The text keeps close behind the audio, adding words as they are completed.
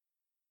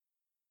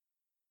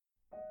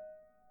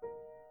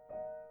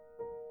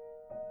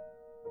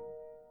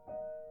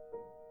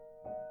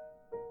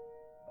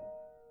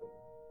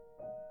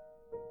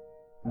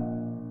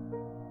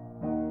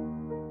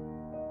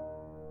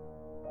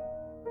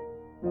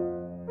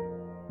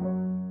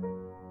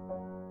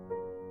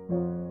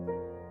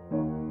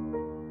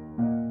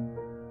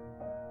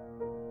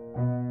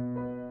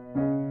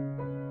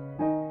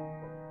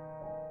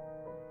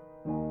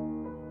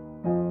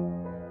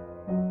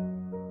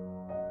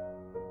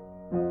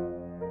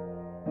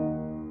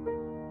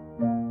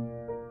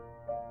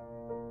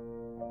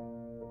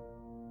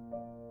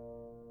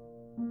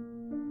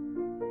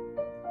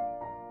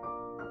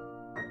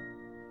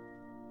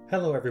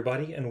Hello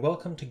everybody, and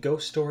welcome to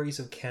Ghost Stories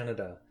of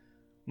Canada.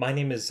 My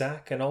name is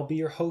Zach, and I'll be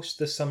your host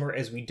this summer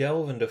as we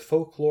delve into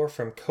folklore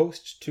from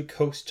coast to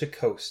coast to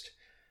coast.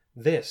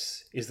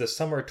 This is the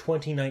Summer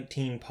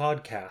 2019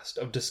 podcast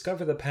of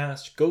Discover the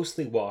Past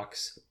Ghostly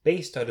Walks,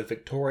 based out of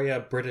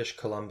Victoria, British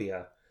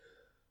Columbia.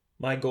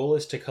 My goal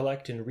is to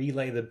collect and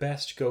relay the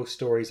best ghost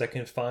stories I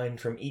can find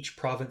from each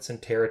province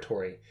and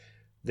territory.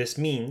 This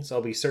means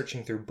I'll be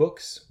searching through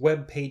books,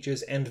 web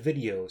pages, and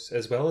videos,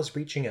 as well as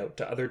reaching out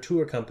to other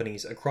tour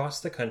companies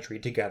across the country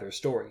to gather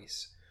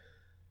stories.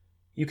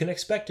 You can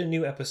expect a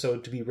new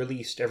episode to be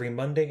released every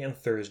Monday and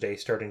Thursday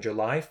starting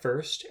July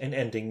 1st and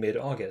ending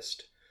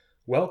mid-August.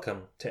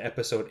 Welcome to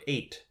episode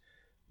 8,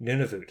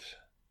 Nunavut.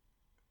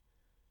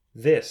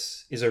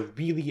 This is a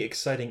really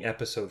exciting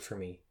episode for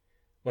me.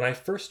 When I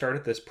first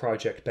started this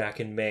project back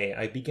in May,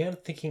 I began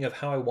thinking of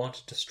how I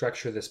wanted to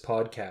structure this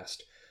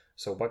podcast.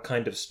 So what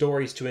kind of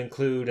stories to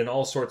include and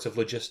all sorts of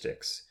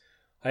logistics.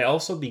 I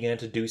also began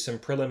to do some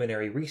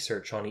preliminary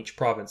research on each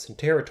province and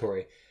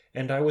territory,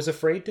 and I was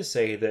afraid to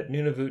say that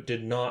Nunavut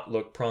did not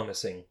look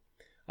promising.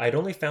 I had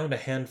only found a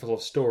handful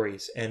of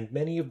stories, and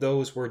many of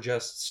those were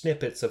just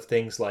snippets of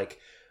things like,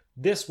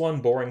 "This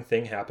one boring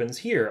thing happens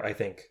here, I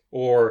think,"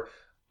 or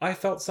 "I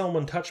felt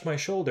someone touch my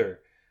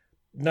shoulder."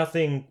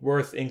 Nothing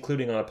worth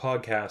including on a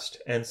podcast,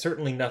 and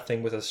certainly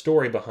nothing with a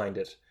story behind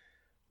it.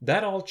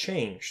 That all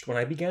changed when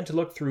I began to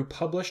look through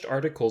published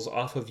articles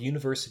off of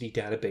university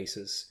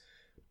databases.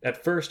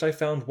 At first I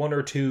found one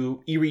or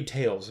two eerie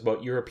tales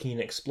about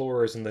European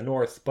explorers in the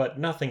north, but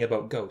nothing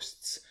about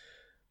ghosts.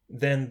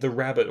 Then the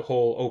rabbit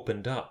hole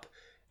opened up,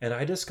 and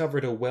I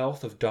discovered a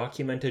wealth of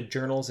documented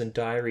journals and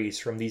diaries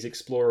from these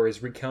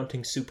explorers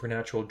recounting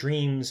supernatural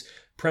dreams,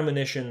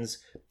 premonitions,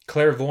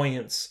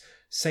 clairvoyance,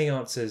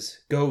 seances,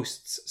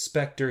 ghosts,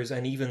 specters,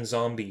 and even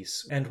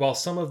zombies. And while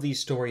some of these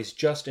stories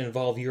just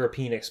involve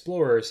European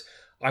explorers,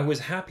 I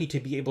was happy to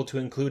be able to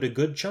include a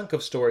good chunk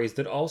of stories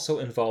that also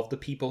involve the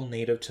people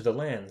native to the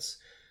lands.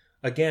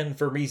 Again,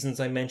 for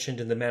reasons I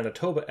mentioned in the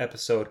Manitoba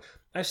episode,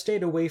 I've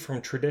stayed away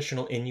from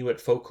traditional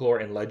Inuit folklore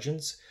and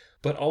legends,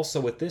 but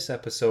also with this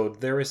episode,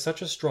 there is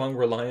such a strong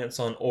reliance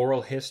on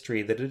oral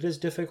history that it is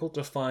difficult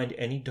to find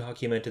any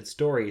documented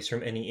stories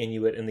from any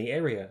Inuit in the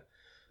area.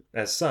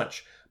 As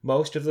such,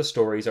 most of the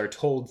stories are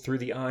told through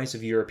the eyes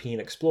of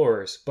European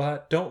explorers,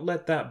 but don't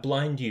let that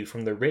blind you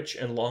from the rich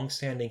and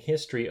long-standing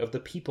history of the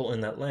people in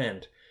that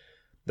land.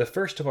 The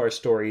first of our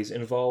stories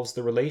involves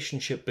the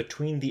relationship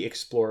between the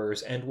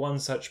explorers and one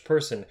such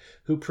person,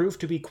 who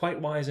proved to be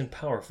quite wise and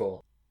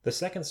powerful. The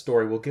second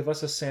story will give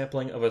us a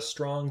sampling of a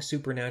strong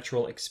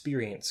supernatural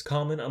experience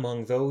common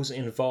among those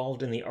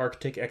involved in the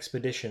Arctic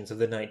expeditions of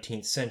the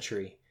 19th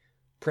century: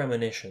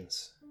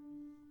 premonitions.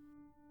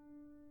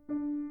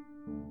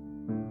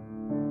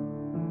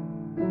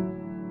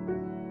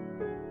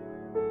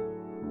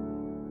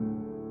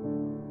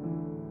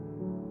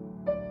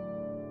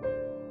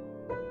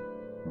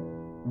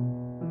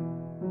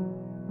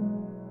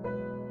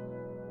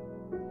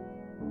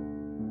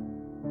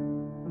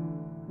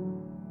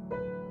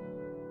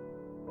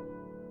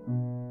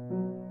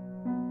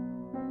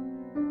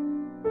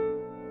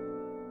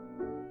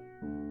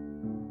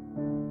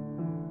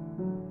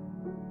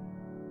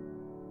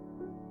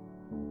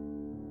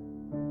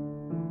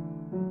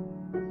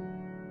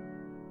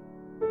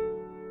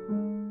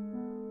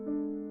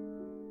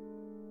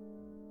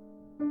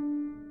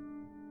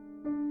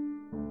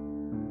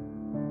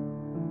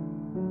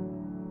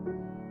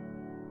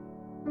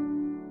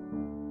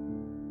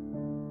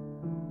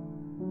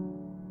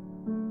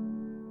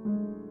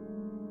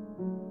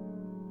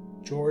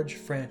 George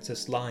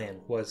Francis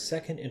Lyon was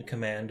second in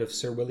command of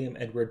Sir William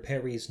Edward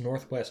Parry's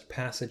Northwest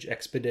Passage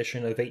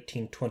expedition of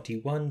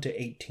 1821 to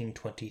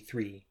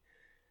 1823.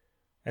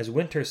 As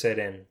winter set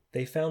in,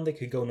 they found they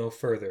could go no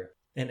further,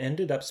 and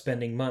ended up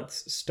spending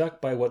months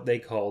stuck by what they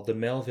called the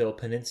Melville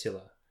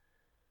Peninsula.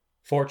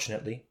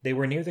 Fortunately, they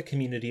were near the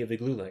community of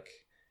Igloolik,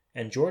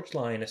 and George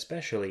Lyon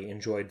especially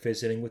enjoyed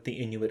visiting with the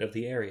Inuit of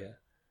the area.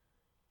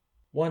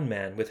 One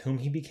man with whom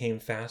he became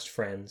fast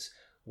friends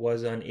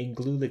was an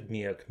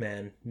Igloolikmiuk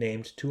man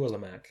named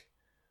Tuolamak.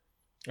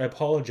 I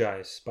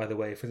apologize, by the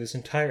way, for this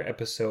entire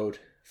episode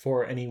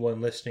for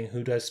anyone listening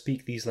who does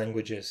speak these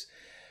languages,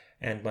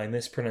 and my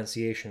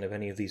mispronunciation of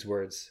any of these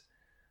words.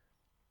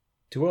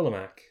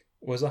 Tuolamak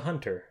was a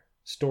hunter,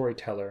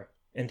 storyteller,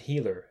 and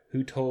healer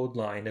who told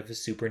Lyon of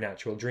his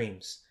supernatural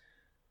dreams.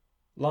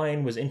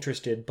 Lyon was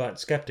interested but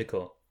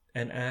skeptical,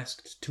 and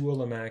asked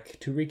Tuolamak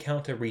to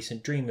recount a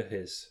recent dream of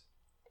his.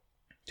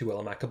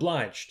 Tuolamak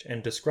obliged,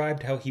 and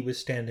described how he was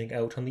standing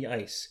out on the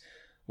ice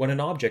when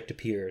an object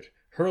appeared,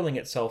 hurling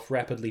itself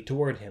rapidly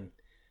toward him.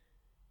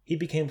 He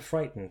became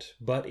frightened,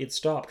 but it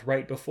stopped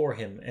right before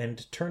him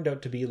and turned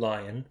out to be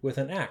Lyon with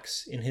an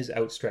axe in his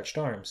outstretched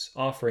arms,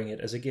 offering it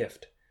as a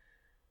gift.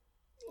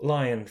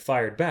 Lyon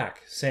fired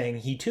back, saying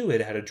he too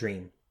had had a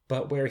dream,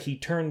 but where he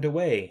turned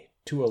away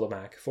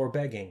Tuolamak for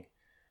begging.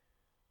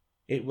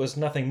 It was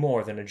nothing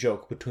more than a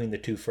joke between the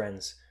two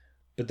friends,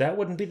 but that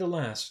wouldn't be the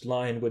last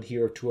Lyon would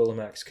hear of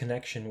Tuolamak's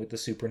connection with the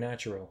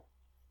supernatural.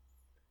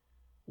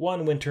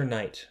 One winter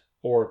night,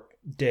 Or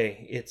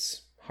day,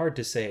 it's hard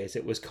to say as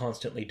it was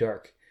constantly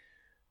dark.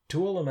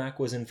 Tuolamak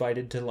was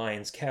invited to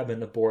Lion's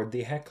cabin aboard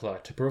the Hecla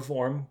to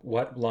perform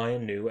what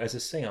Lion knew as a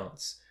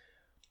séance.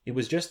 It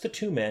was just the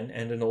two men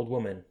and an old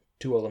woman,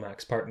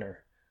 Tuolamak's partner.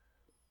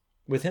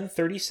 Within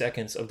 30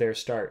 seconds of their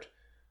start,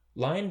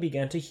 Lion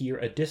began to hear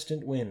a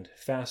distant wind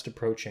fast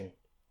approaching.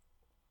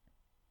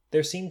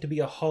 There seemed to be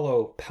a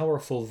hollow,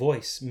 powerful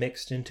voice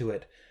mixed into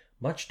it,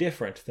 much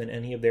different than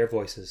any of their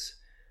voices.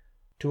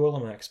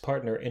 Tuolamak's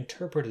partner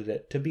interpreted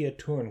it to be a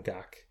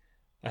Tuorngak,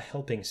 a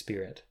helping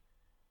spirit.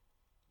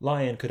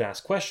 Lion could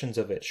ask questions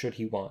of it should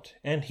he want,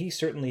 and he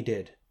certainly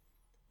did.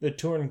 The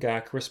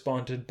Tuorngak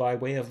responded by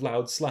way of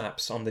loud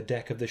slaps on the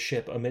deck of the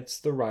ship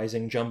amidst the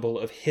rising jumble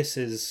of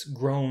hisses,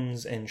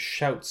 groans, and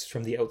shouts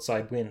from the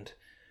outside wind.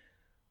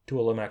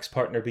 Tuolamak's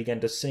partner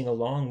began to sing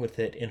along with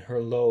it in her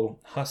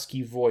low,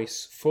 husky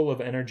voice, full of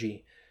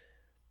energy.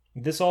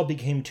 This all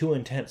became too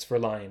intense for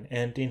Lion,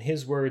 and in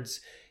his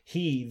words,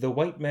 he, the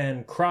white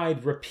man,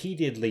 cried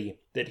repeatedly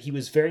that he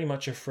was very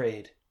much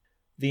afraid.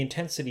 The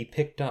intensity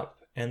picked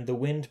up, and the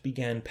wind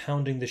began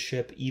pounding the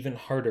ship even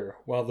harder,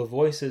 while the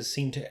voices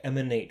seemed to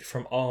emanate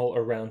from all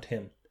around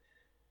him.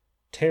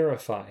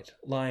 Terrified,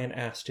 Lion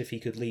asked if he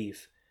could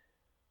leave.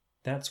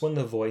 That's when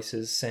the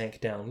voices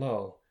sank down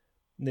low.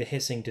 The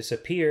hissing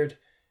disappeared,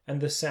 and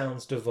the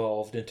sounds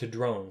devolved into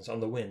drones on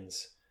the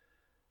winds.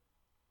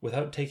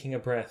 Without taking a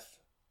breath,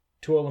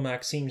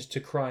 Tuolamak seemed to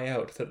cry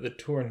out that the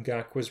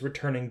Tuorngak was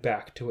returning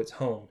back to its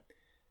home.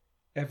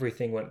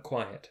 Everything went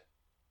quiet.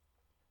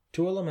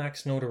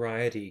 Tuolamak's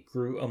notoriety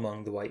grew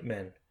among the white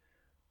men.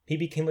 He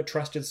became a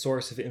trusted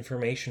source of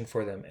information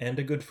for them and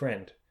a good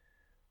friend.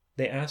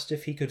 They asked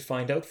if he could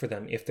find out for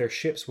them if their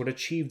ships would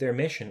achieve their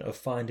mission of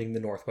finding the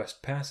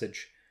Northwest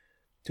Passage.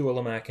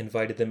 Tuolamak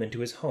invited them into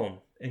his home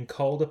and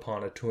called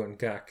upon a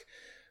Tuorngak,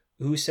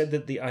 who said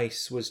that the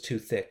ice was too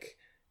thick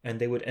and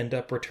they would end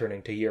up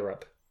returning to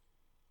Europe.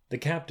 The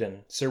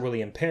captain, Sir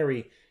William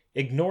Parry,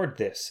 ignored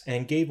this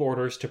and gave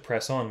orders to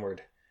press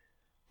onward.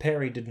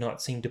 Parry did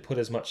not seem to put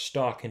as much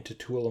stock into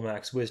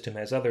Tuolamak's wisdom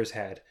as others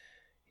had.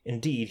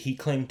 Indeed, he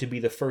claimed to be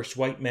the first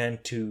white man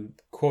to,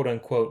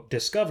 quote-unquote,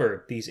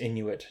 discover these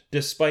Inuit,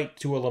 despite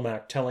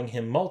Tuolamak telling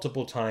him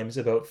multiple times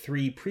about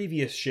 3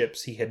 previous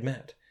ships he had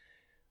met.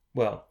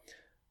 Well,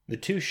 the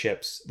 2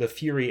 ships, the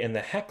Fury and the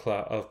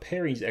Hecla of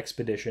Parry's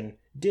expedition,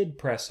 did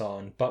press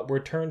on, but were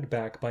turned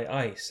back by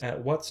ice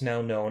at what's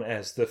now known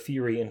as the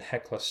Fury and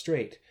Hecla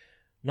Strait,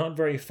 not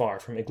very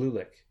far from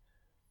Igloolik.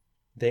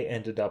 They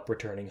ended up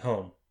returning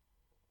home.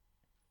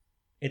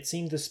 It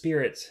seemed the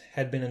spirits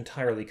had been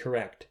entirely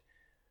correct.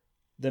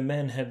 The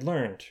men had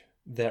learned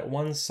that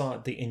one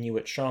sought the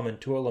Inuit shaman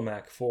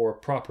Tuolamak for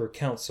proper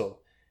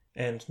counsel,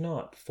 and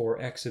not for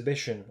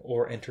exhibition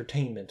or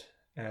entertainment,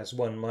 as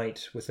one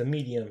might with a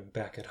medium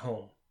back at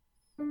home.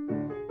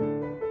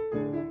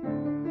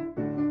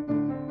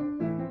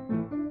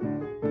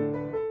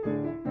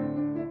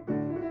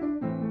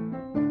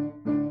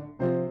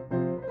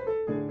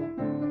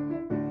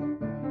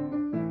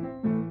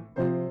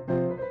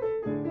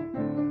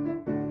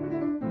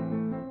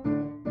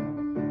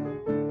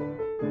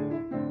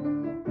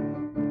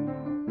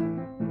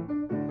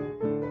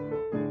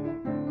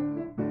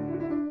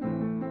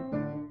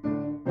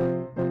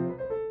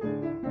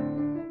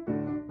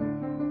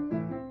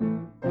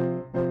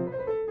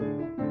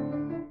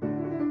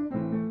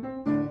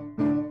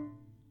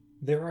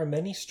 There are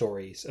many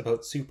stories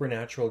about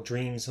supernatural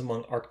dreams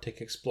among Arctic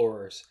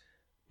explorers,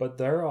 but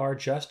there are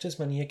just as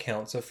many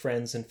accounts of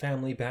friends and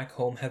family back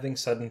home having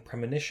sudden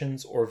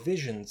premonitions or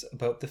visions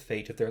about the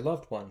fate of their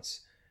loved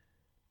ones.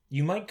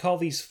 You might call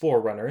these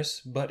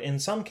forerunners, but in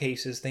some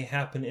cases they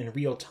happen in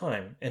real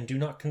time and do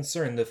not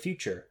concern the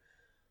future.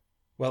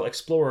 While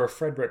explorer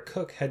Frederick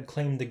Cook had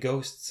claimed the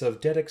ghosts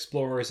of dead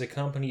explorers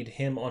accompanied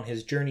him on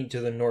his journey to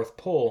the North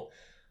Pole,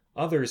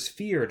 others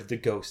feared the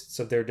ghosts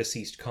of their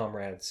deceased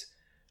comrades.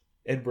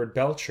 Edward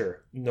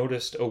Belcher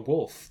noticed a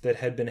wolf that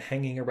had been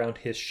hanging around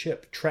his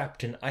ship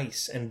trapped in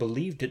ice and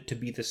believed it to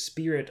be the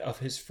spirit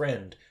of his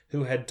friend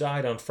who had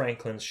died on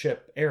Franklin's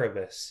ship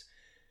Erebus.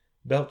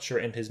 Belcher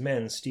and his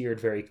men steered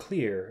very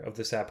clear of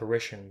this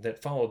apparition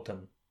that followed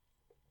them.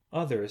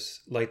 Others,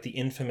 like the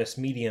infamous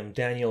medium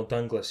Daniel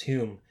Douglas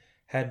Hume,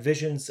 had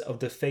visions of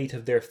the fate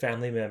of their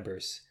family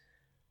members.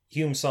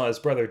 Hume saw his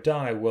brother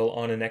die while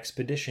on an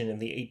expedition in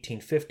the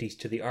 1850s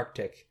to the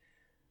Arctic.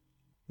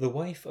 The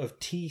wife of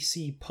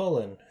T.C.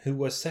 Pullen, who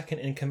was second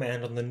in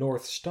command on the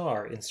North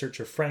Star in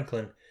search of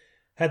Franklin,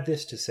 had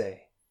this to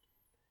say.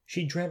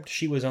 She dreamt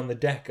she was on the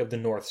deck of the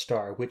North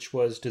Star, which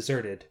was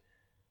deserted.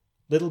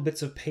 Little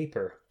bits of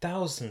paper,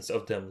 thousands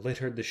of them,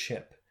 littered the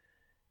ship.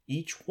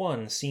 Each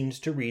one seemed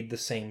to read the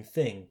same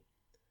thing.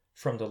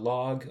 From the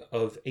log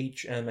of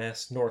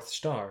HMS North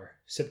Star,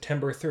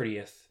 September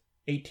 30th,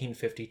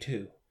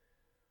 1852.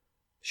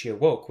 She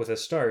awoke with a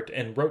start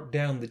and wrote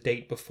down the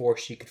date before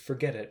she could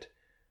forget it.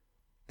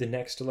 The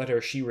next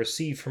letter she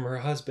received from her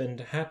husband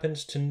happened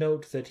to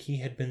note that he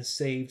had been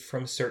saved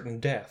from certain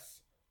death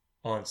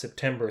on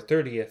September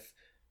 30th,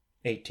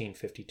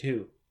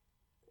 1852.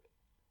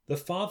 The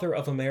father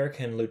of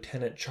American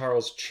Lieutenant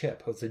Charles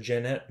Chipp of the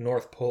Jeannette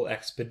North Pole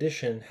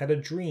Expedition had a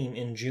dream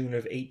in June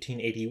of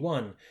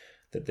 1881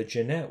 that the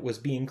Jeannette was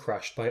being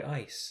crushed by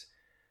ice.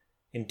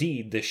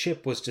 Indeed, the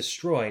ship was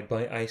destroyed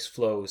by ice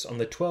floes on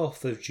the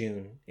 12th of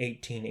June,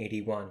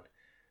 1881,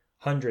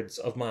 hundreds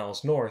of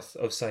miles north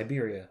of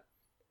Siberia.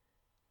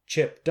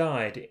 Chipp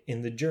died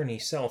in the journey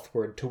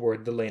southward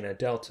toward the Lena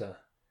Delta.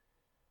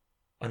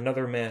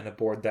 Another man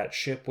aboard that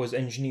ship was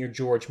engineer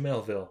George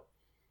Melville.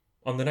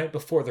 On the night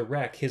before the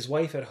wreck, his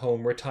wife at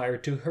home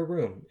retired to her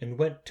room and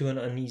went to an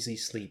uneasy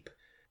sleep.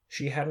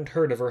 She hadn't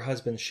heard of her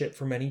husband's ship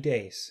for many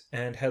days,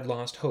 and had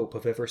lost hope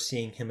of ever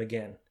seeing him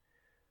again.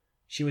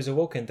 She was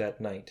awoken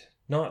that night,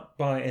 not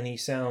by any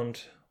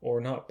sound or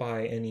not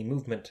by any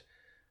movement,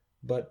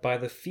 but by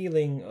the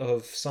feeling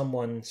of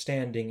someone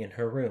standing in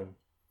her room.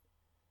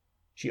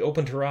 She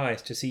opened her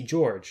eyes to see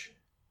George,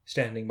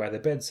 standing by the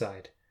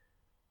bedside.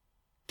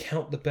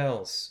 "Count the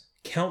bells,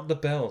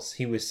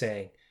 he was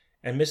saying,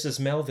 and Mrs.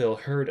 Melville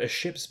heard a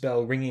ship's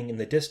bell ringing in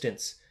the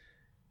distance.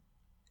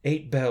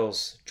 "8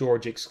 bells,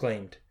 George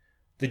exclaimed.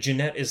 "The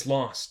Jeannette is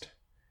lost,"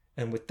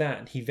 and with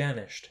that he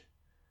vanished.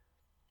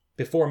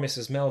 Before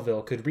Mrs.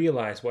 Melville could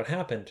realize what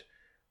happened,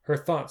 her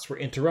thoughts were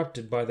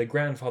interrupted by the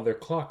grandfather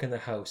clock in the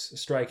house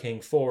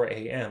striking 4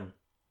 a.m.,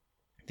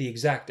 the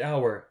exact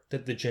hour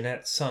that the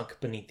Jeannette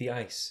sunk beneath the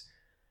ice.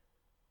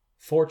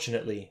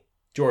 Fortunately,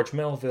 George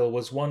Melville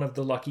was one of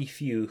the lucky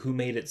few who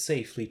made it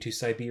safely to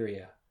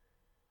Siberia.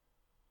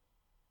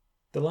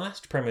 The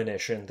last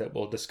premonition that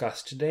we'll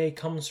discuss today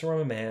comes from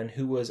a man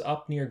who was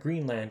up near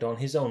Greenland on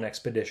his own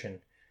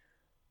expedition.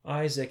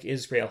 Isaac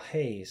Israel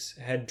Hayes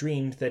had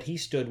dreamed that he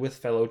stood with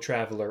fellow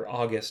traveler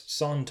August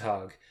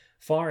Sonntag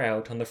far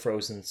out on the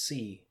frozen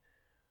sea.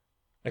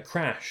 A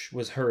crash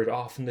was heard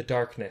off in the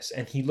darkness,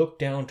 and he looked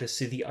down to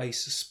see the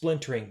ice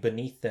splintering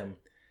beneath them.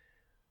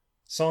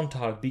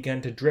 Sonntag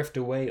began to drift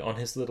away on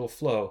his little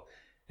floe,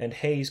 and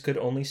Hayes could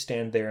only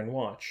stand there and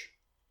watch.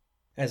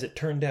 As it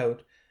turned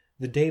out,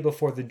 the day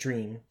before the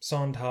dream,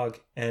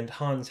 Sonntag and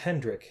Hans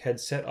Hendrik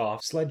had set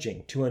off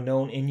sledging to a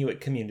known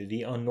Inuit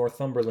community on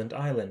Northumberland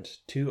Island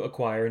to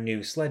acquire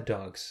new sled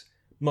dogs.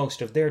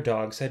 Most of their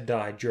dogs had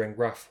died during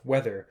rough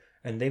weather,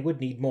 and they would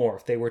need more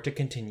if they were to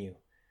continue.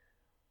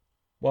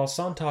 While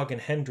Sonntag and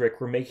Hendrik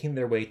were making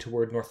their way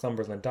toward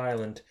Northumberland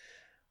Island,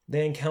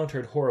 they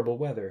encountered horrible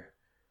weather.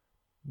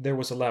 There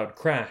was a loud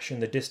crash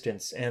in the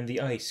distance, and the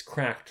ice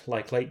cracked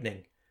like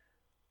lightning.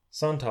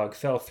 Sonntag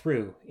fell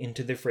through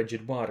into the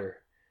frigid water.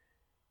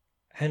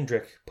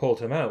 Hendrik pulled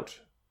him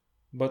out,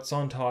 but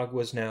Sonntag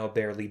was now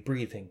barely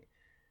breathing.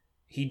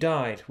 He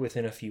died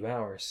within a few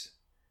hours.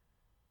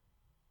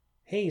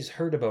 Hayes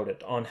heard about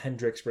it on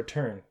Hendrik's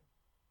return,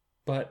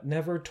 but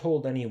never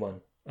told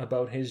anyone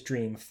about his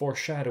dream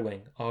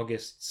foreshadowing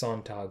August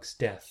Sonntag's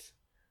death.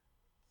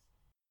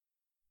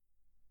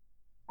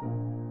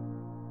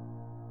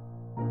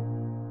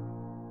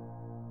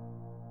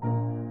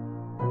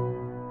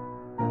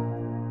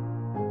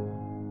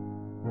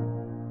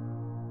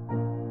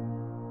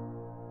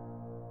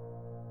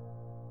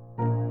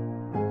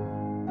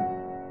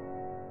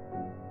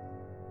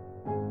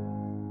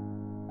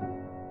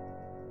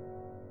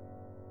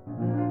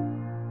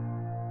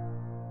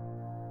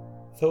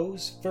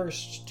 Those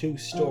first 2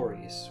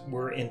 stories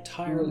were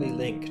entirely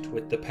linked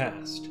with the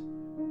past,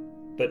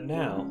 but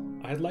now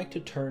I'd like to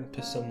turn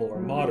to some more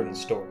modern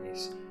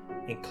stories,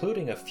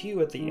 including a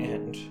few at the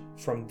end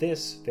from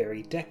this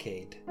very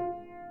decade.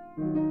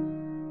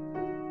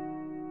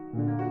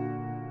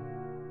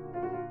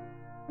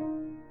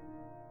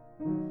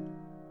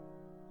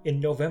 In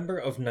November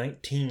of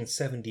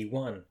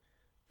 1971,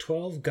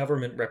 12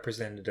 government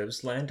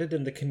representatives landed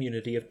in the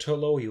community of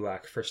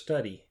Toloyuak for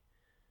study.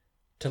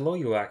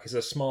 Toloyuak is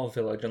a small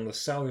village on the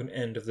southern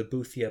end of the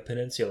Boothia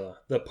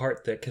Peninsula, the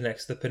part that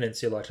connects the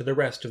peninsula to the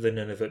rest of the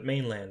Nunavut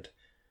mainland.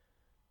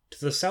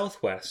 To the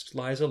southwest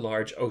lies a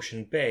large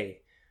ocean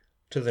bay.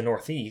 To the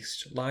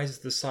northeast lies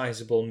the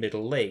sizable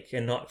Middle Lake,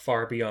 and not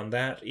far beyond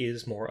that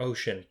is more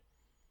ocean.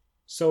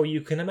 So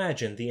you can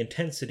imagine the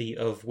intensity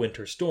of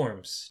winter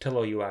storms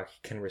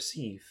Toloyuak can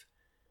receive.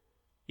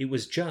 It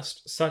was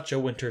just such a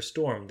winter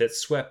storm that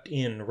swept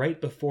in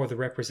right before the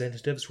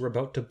representatives were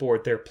about to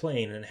board their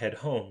plane and head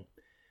home.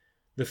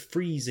 The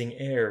freezing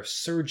air,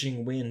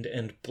 surging wind,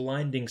 and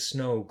blinding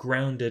snow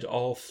grounded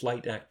all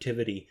flight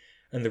activity,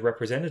 and the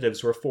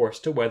representatives were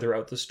forced to weather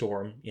out the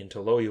storm in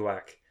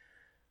Toloyuak.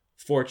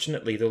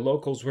 Fortunately, the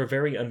locals were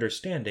very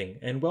understanding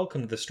and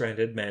welcomed the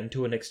stranded men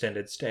to an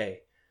extended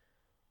stay.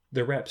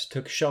 The reps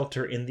took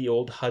shelter in the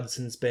old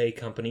Hudson's Bay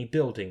Company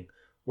building,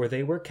 where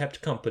they were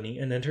kept company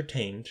and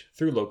entertained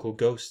through local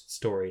ghost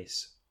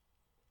stories.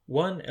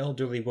 One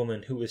elderly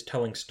woman who was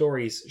telling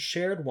stories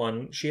shared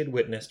one she had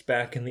witnessed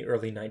back in the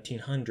early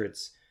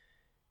 1900s.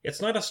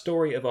 It's not a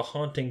story of a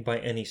haunting by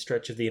any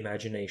stretch of the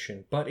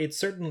imagination, but it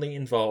certainly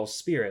involves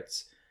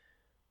spirits.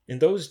 In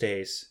those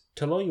days,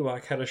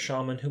 Toloyuak had a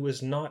shaman who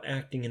was not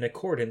acting in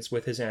accordance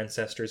with his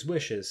ancestors'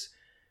 wishes.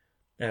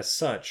 As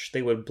such,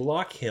 they would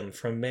block him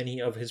from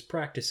many of his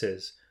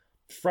practices,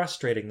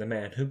 frustrating the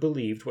man who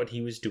believed what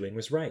he was doing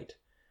was right.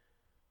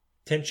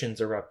 Tensions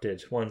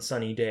erupted one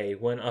sunny day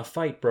when a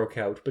fight broke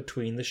out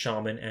between the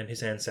shaman and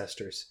his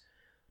ancestors.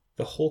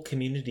 The whole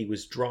community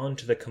was drawn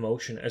to the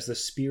commotion as the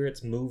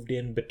spirits moved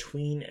in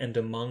between and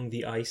among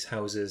the ice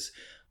houses,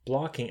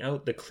 blocking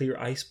out the clear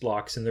ice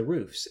blocks in the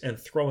roofs and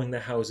throwing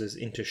the houses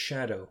into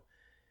shadow.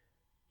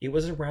 It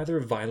was a rather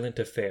violent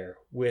affair,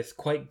 with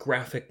quite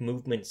graphic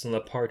movements on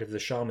the part of the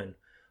shaman.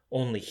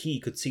 Only he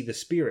could see the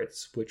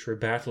spirits which were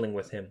battling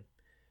with him.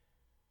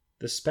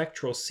 The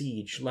spectral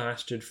siege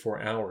lasted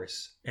for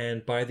hours,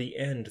 and by the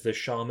end the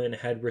shaman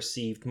had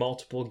received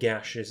multiple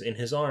gashes in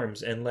his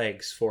arms and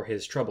legs for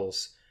his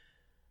troubles.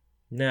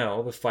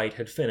 Now the fight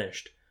had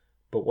finished,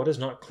 but what is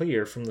not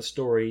clear from the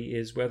story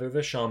is whether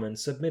the shaman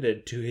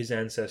submitted to his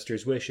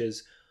ancestors'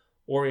 wishes,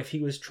 or if he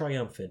was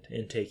triumphant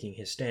in taking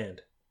his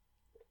stand.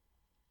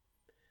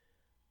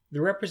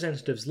 The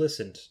representatives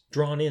listened,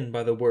 drawn in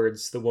by the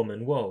words the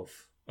woman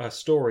wove, a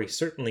story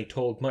certainly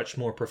told much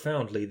more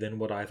profoundly than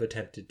what I've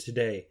attempted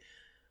today,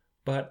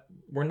 but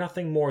were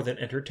nothing more than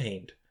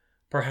entertained.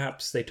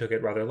 Perhaps they took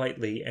it rather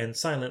lightly and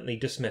silently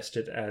dismissed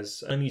it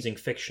as amusing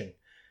fiction.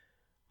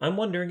 I'm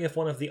wondering if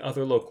one of the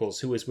other locals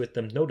who was with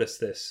them noticed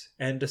this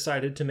and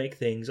decided to make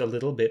things a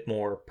little bit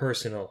more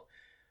personal.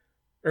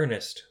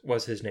 Ernest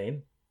was his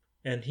name,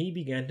 and he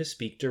began to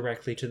speak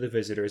directly to the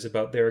visitors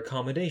about their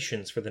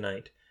accommodations for the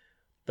night,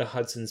 the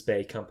Hudson's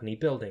Bay Company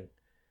building.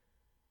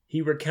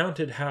 He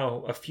recounted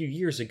how, a few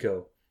years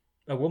ago,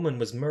 a woman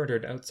was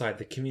murdered outside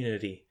the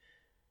community.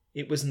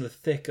 It was in the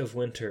thick of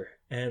winter,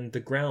 and the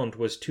ground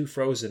was too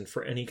frozen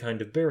for any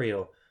kind of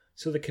burial,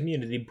 so the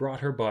community brought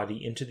her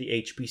body into the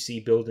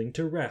HBC building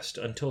to rest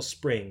until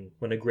spring,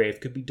 when a grave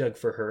could be dug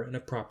for her and a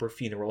proper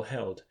funeral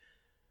held.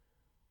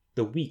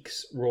 The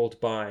weeks rolled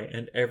by,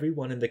 and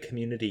everyone in the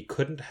community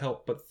couldn't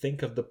help but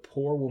think of the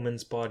poor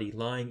woman's body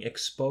lying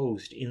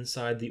exposed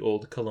inside the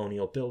old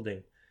colonial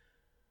building.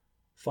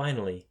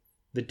 Finally,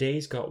 the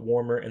days got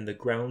warmer and the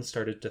ground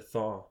started to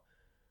thaw.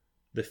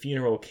 The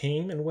funeral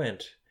came and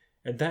went,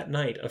 and that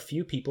night a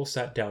few people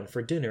sat down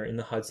for dinner in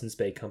the Hudson's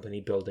Bay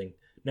Company building,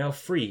 now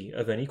free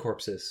of any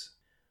corpses.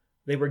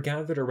 They were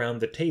gathered around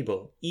the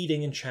table,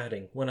 eating and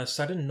chatting, when a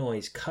sudden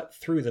noise cut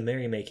through the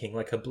merrymaking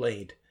like a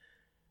blade.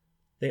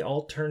 They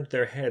all turned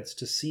their heads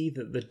to see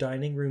that the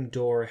dining room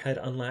door had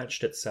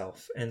unlatched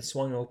itself and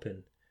swung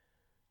open.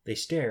 They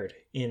stared,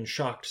 in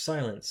shocked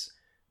silence,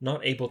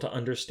 not able to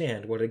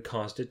understand what had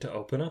caused it to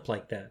open up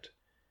like that.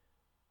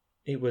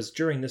 It was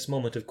during this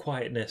moment of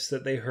quietness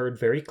that they heard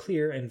very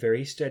clear and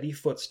very steady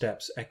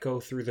footsteps echo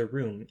through the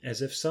room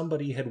as if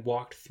somebody had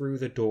walked through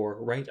the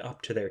door right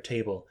up to their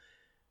table,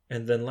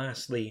 and then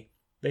lastly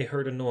they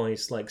heard a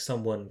noise like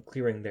someone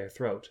clearing their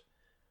throat.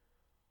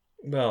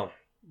 Well,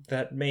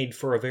 that made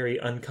for a very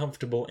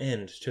uncomfortable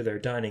end to their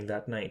dining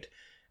that night,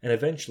 and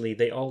eventually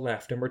they all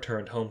left and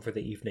returned home for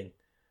the evening.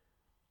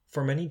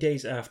 For many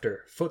days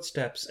after,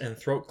 footsteps and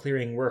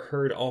throat-clearing were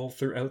heard all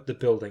throughout the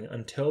building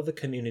until the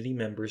community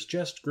members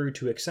just grew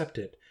to accept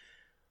it.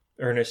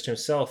 Ernest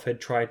himself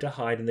had tried to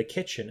hide in the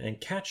kitchen and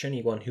catch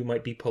anyone who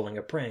might be pulling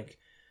a prank,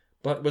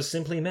 but was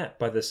simply met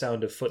by the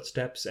sound of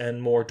footsteps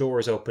and more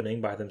doors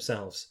opening by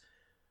themselves.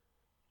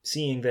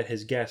 Seeing that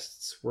his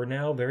guests were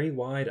now very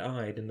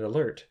wide-eyed and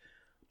alert,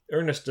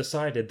 Ernest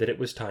decided that it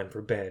was time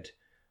for bed.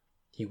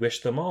 He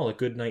wished them all a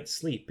good night's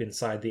sleep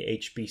inside the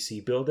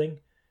HBC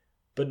building,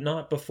 but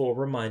not before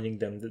reminding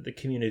them that the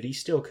community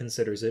still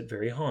considers it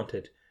very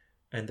haunted,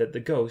 and that the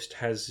ghost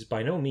has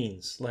by no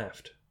means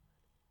left.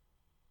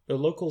 The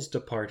locals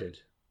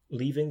departed,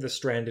 leaving the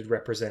stranded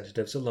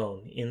representatives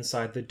alone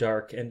inside the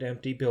dark and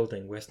empty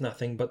building with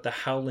nothing but the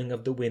howling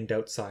of the wind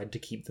outside to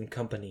keep them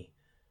company.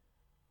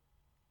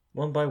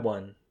 One by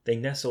one, they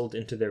nestled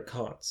into their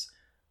cots,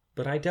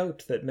 but I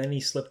doubt that many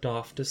slipped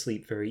off to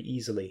sleep very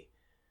easily.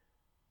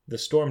 The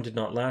storm did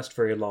not last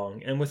very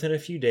long, and within a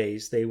few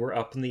days they were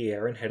up in the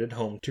air and headed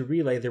home to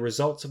relay the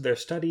results of their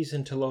studies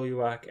in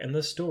Taloyoak and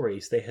the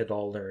stories they had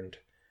all learned.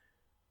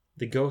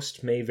 The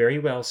ghost may very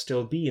well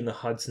still be in the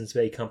Hudson's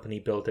Bay Company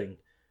building,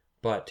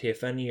 but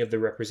if any of the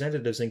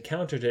representatives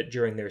encountered it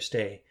during their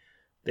stay,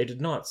 they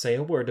did not say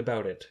a word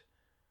about it.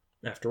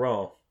 After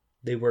all,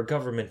 they were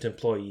government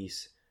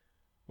employees.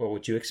 What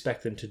would you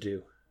expect them to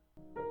do?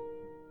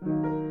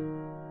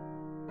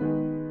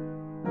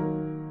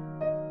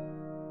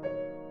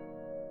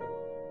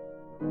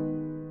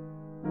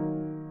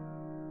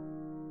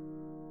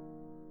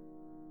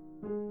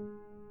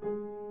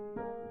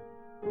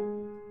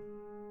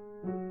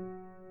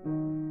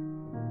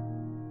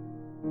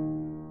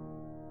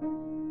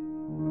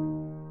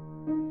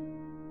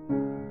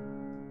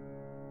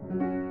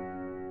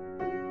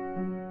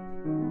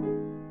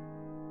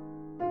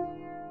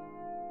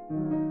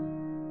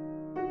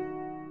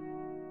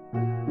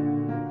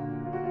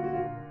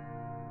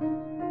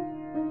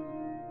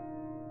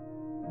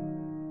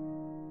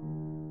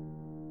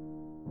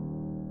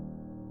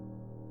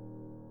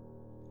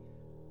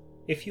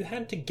 If you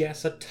had to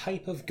guess a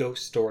type of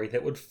ghost story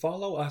that would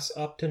follow us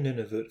up to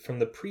Nunavut from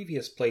the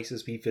previous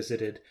places we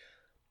visited,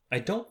 I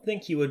don't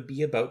think you would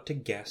be about to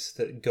guess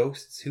that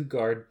ghosts who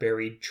guard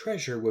buried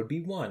treasure would be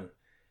one.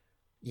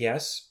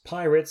 Yes,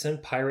 pirates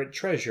and pirate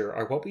treasure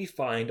are what we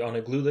find on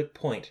Igloolik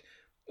Point,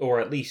 or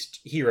at least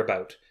hear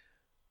about.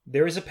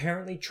 There is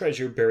apparently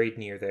treasure buried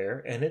near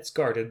there, and it's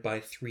guarded by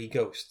 3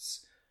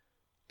 ghosts.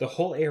 The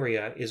whole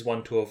area is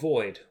one to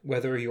avoid,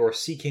 whether you're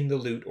seeking the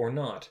loot or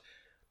not.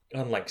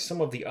 Unlike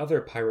some of the other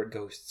pirate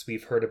ghosts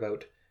we've heard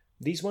about,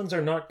 these ones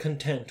are not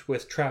content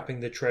with trapping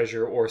the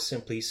treasure or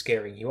simply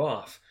scaring you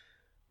off.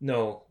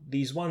 No,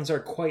 these ones are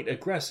quite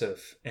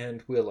aggressive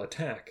and will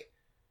attack.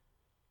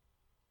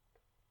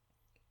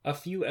 A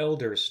few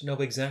elders know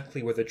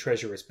exactly where the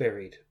treasure is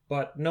buried,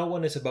 but no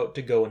one is about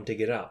to go and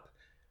dig it up.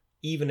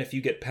 Even if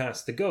you get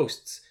past the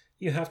ghosts,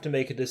 you have to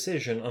make a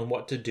decision on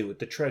what to do with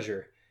the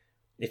treasure.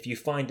 If you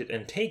find it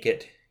and take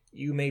it,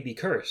 you may be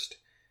cursed.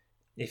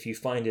 If you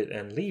find it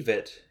and leave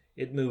it,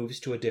 it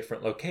moves to a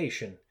different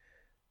location.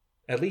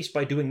 At least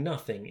by doing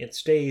nothing, it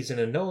stays in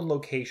a known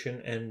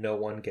location and no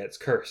one gets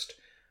cursed.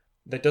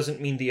 That doesn't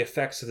mean the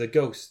effects of the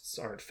ghosts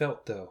aren't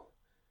felt, though.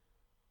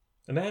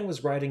 A man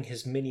was riding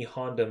his mini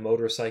Honda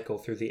motorcycle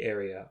through the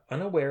area,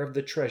 unaware of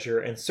the treasure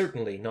and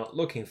certainly not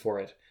looking for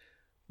it.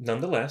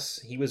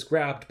 Nonetheless, he was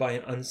grabbed by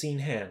an unseen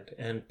hand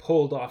and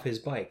pulled off his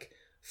bike,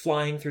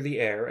 flying through the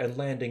air and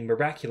landing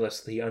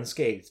miraculously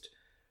unscathed.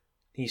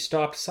 He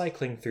stopped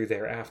cycling through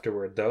there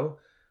afterward, though.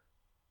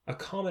 A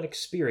common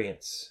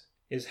experience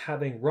is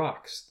having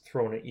rocks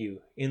thrown at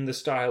you, in the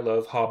style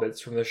of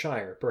hobbits from the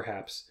Shire,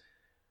 perhaps.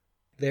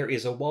 There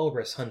is a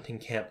walrus hunting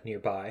camp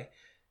nearby,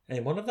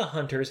 and one of the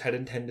hunters had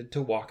intended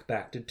to walk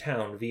back to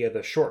town via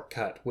the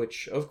shortcut,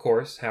 which, of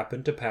course,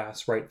 happened to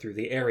pass right through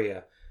the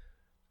area.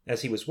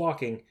 As he was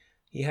walking,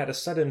 he had a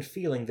sudden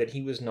feeling that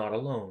he was not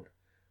alone.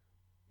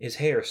 His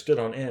hair stood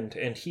on end,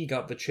 and he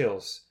got the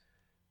chills.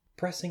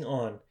 Pressing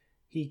on,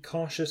 he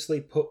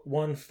cautiously put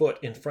one foot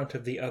in front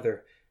of the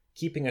other,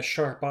 keeping a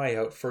sharp eye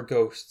out for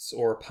ghosts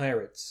or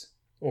pirates,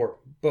 or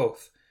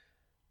both.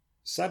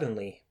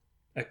 Suddenly,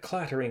 a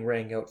clattering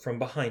rang out from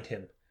behind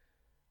him.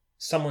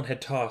 Someone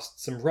had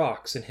tossed some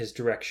rocks in his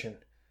direction.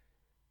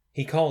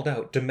 He called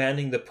out,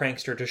 demanding the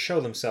prankster to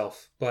show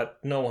themselves, but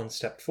no one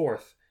stepped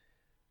forth.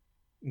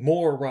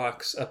 More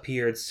rocks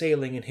appeared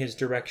sailing in his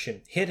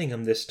direction, hitting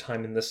him this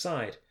time in the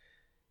side.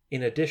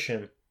 In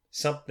addition,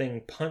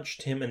 something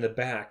punched him in the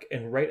back,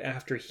 and right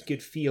after he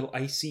could feel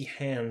icy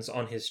hands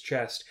on his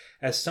chest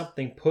as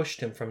something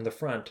pushed him from the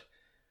front.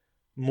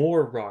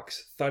 More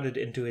rocks thudded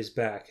into his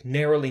back,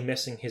 narrowly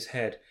missing his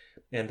head,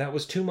 and that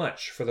was too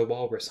much for the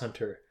walrus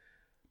hunter.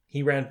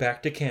 He ran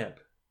back to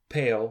camp,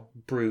 pale,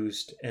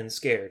 bruised, and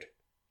scared.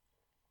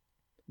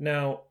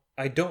 Now,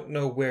 I don't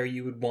know where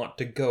you would want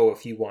to go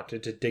if you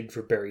wanted to dig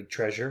for buried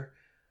treasure.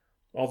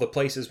 All the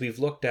places we've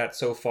looked at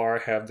so far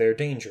have their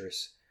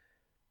dangers.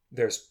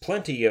 There's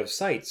plenty of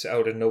sites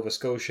out in Nova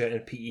Scotia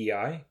and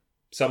PEI,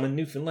 some in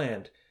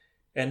Newfoundland,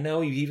 and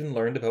now you've even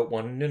learned about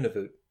one in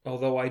Nunavut,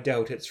 although I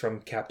doubt it's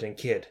from Captain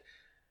Kidd.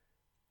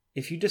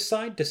 If you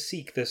decide to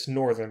seek this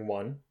northern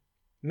one,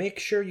 make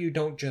sure you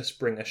don't just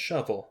bring a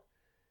shovel.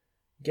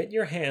 Get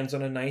your hands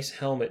on a nice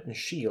helmet and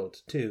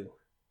shield, too.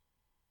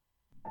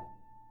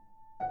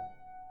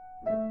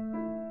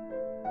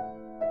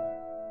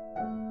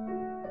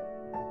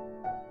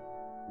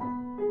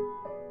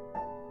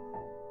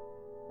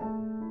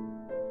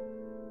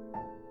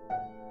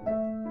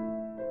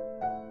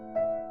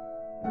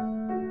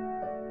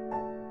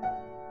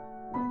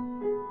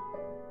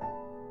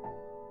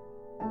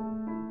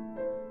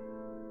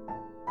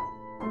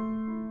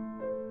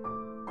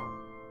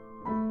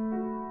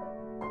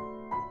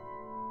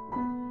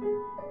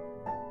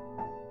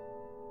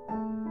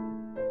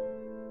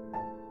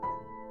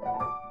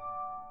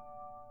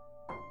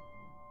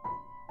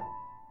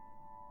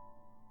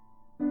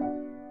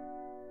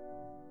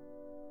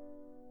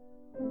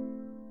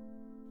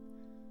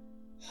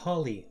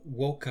 Holly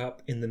woke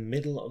up in the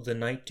middle of the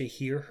night to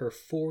hear her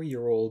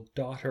 4-year-old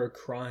daughter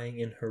crying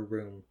in her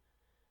room.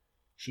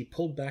 She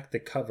pulled back the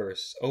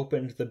covers,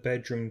 opened the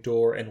bedroom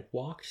door, and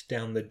walked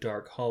down the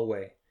dark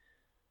hallway.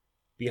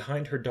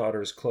 Behind her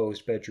daughter's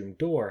closed bedroom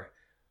door,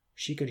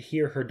 she could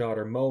hear her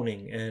daughter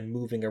moaning and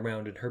moving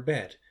around in her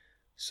bed,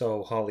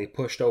 so Holly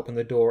pushed open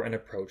the door and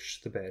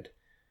approached the bed.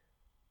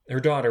 Her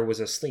daughter was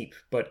asleep,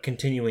 but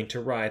continuing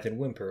to writhe and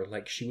whimper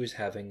like she was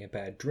having a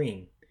bad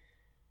dream.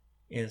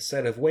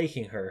 Instead of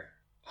waking her,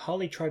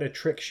 Holly tried a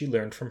trick she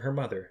learned from her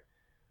mother.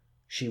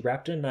 She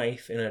wrapped a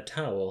knife in a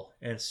towel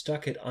and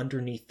stuck it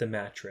underneath the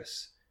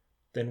mattress,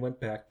 then went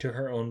back to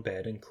her own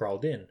bed and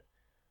crawled in.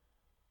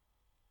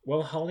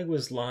 While Holly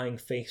was lying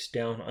face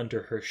down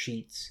under her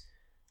sheets,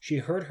 she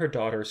heard her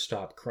daughter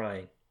stop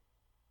crying.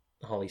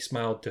 Holly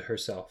smiled to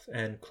herself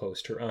and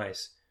closed her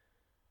eyes.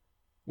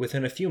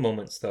 Within a few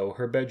moments, though,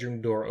 her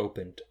bedroom door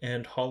opened,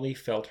 and Holly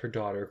felt her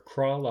daughter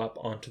crawl up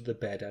onto the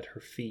bed at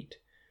her feet.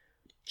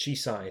 She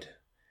sighed.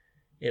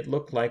 It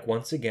looked like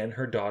once again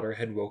her daughter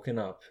had woken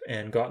up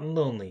and gotten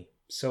lonely,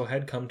 so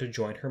had come to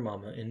join her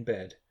mama in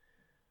bed.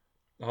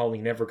 Holly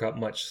never got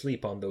much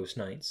sleep on those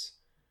nights.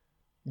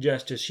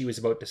 Just as she was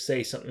about to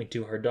say something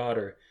to her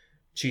daughter,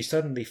 she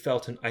suddenly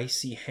felt an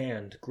icy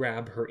hand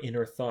grab her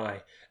inner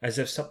thigh, as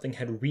if something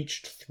had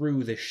reached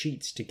through the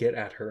sheets to get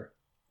at her.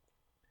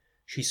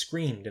 She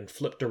screamed and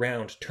flipped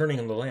around, turning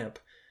on the lamp.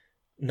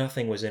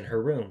 Nothing was in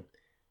her room,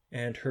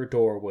 and her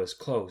door was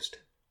closed.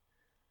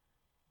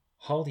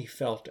 Holly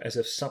felt as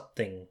if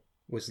something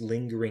was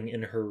lingering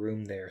in her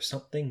room there,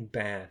 something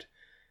bad.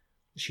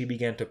 She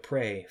began to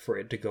pray for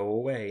it to go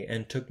away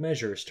and took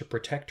measures to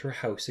protect her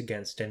house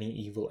against any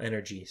evil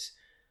energies.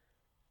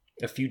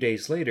 A few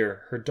days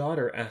later, her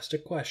daughter asked a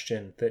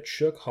question that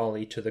shook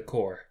Holly to the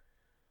core.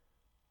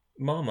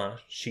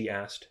 "Mama," she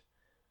asked,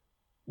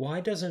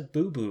 "why doesn't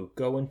Boo Boo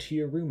go into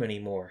your room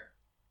anymore?"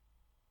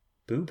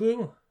 "Boo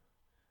Boo?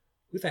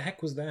 Who the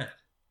heck was that?"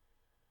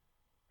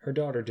 Her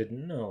daughter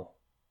didn't know.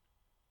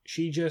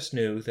 She just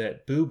knew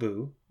that Boo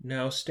Boo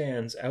now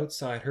stands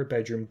outside her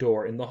bedroom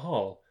door in the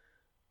hall,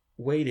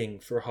 waiting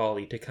for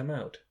Holly to come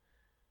out.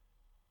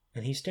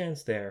 And he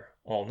stands there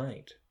all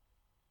night.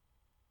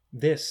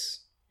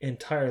 This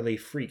entirely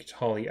freaked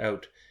Holly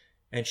out,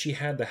 and she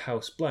had the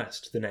house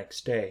blessed the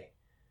next day.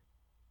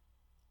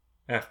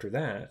 After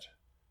that,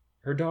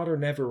 her daughter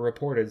never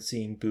reported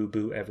seeing Boo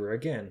Boo ever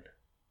again.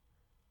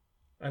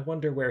 I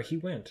wonder where he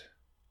went.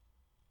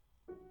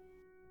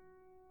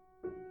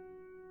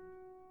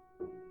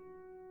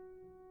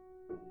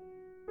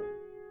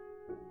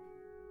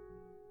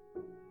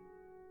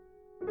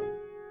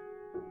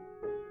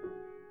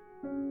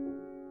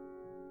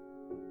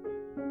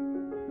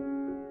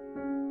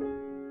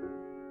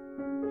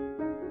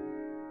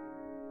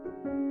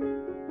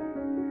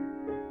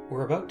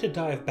 We're about to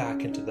dive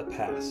back into the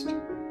past,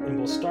 and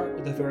we'll start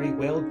with a very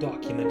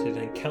well-documented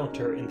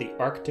encounter in the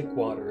Arctic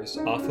waters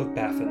off of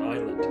Baffin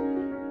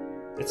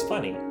Island. It's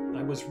funny,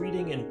 I was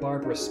reading in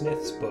Barbara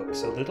Smith's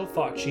books a little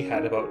thought she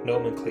had about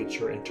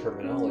nomenclature and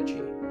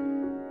terminology.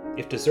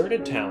 If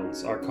deserted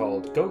towns are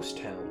called ghost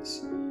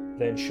towns,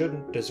 then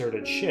shouldn't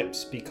deserted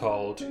ships be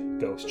called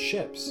ghost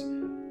ships?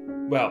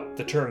 Well,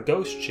 the term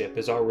ghost ship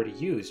is already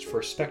used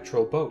for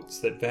spectral boats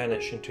that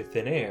vanish into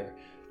thin air,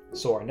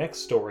 so our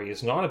next story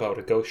is not about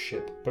a ghost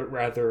ship, but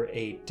rather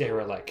a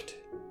derelict.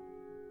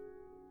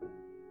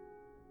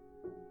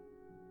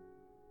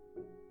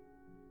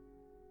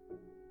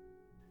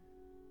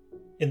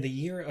 In the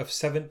year of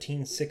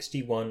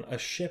 1761, a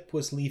ship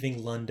was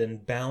leaving London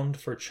bound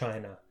for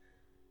China.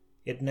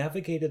 It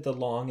navigated the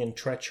long and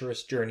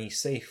treacherous journey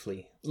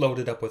safely,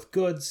 loaded up with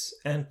goods,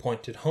 and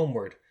pointed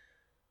homeward.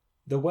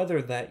 The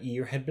weather that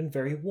year had been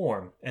very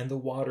warm, and the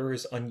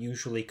waters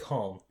unusually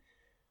calm.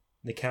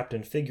 The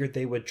captain figured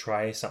they would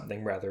try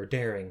something rather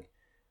daring.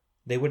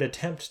 They would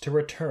attempt to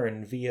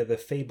return via the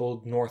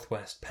fabled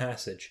Northwest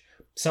Passage,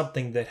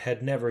 something that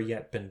had never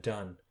yet been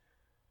done.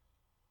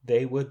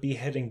 They would be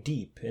heading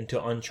deep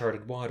into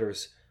uncharted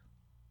waters,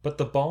 but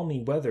the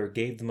balmy weather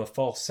gave them a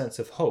false sense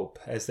of hope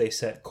as they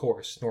set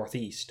course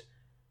northeast.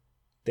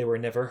 They were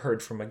never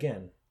heard from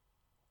again.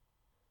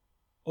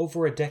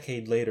 Over a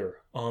decade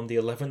later, on the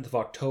 11th of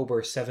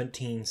October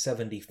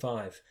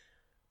 1775,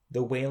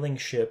 the whaling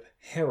ship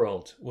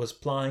Herald was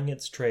plying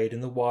its trade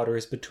in the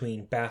waters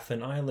between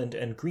Baffin Island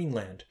and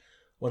Greenland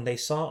when they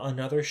saw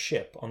another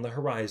ship on the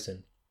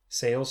horizon,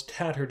 sails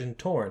tattered and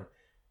torn,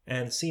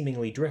 and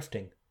seemingly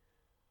drifting.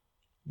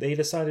 They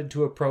decided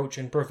to approach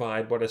and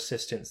provide what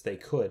assistance they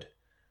could.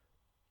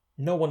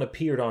 No one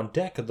appeared on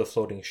deck of the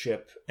floating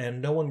ship,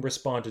 and no one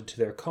responded to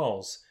their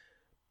calls.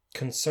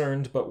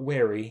 Concerned but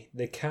wary,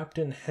 the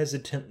captain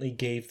hesitantly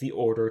gave the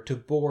order to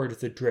board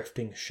the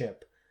drifting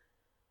ship.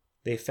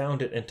 They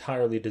found it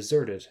entirely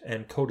deserted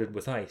and coated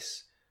with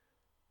ice.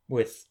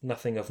 With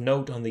nothing of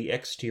note on the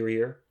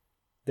exterior,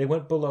 they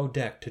went below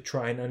deck to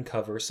try and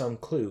uncover some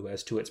clue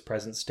as to its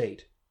present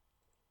state.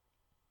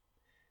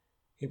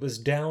 It was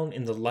down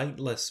in the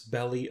lightless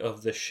belly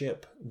of the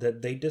ship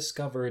that they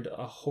discovered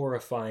a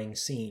horrifying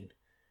scene.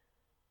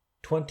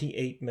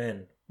 28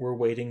 men were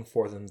waiting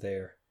for them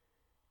there,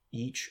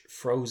 each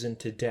frozen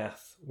to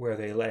death where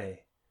they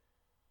lay.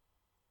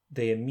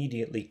 They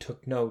immediately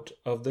took note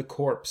of the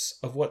corpse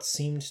of what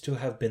seemed to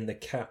have been the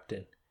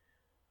captain.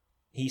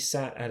 He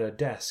sat at a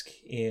desk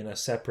in a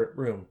separate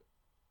room,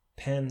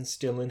 pen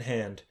still in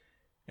hand,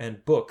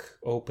 and book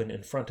open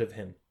in front of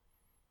him.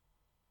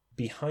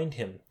 Behind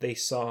him they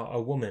saw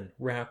a woman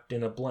wrapped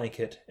in a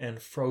blanket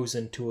and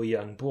frozen to a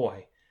young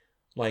boy,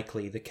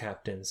 likely the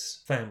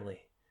captain's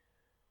family.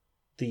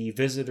 The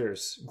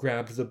visitors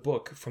grabbed the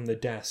book from the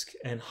desk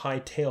and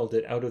hightailed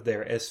it out of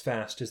there as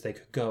fast as they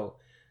could go.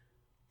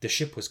 The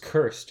ship was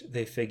cursed,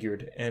 they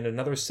figured, and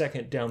another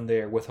second down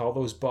there with all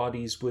those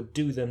bodies would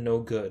do them no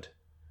good.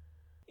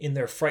 In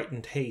their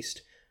frightened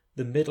haste,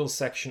 the middle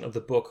section of the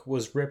book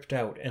was ripped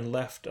out and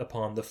left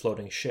upon the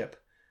floating ship.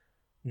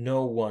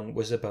 No one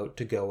was about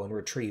to go and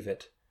retrieve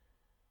it.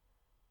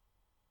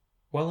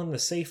 While in the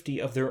safety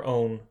of their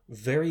own,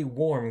 very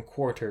warm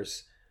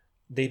quarters,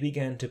 they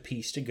began to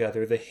piece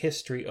together the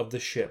history of the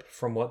ship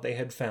from what they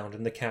had found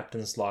in the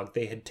captain's log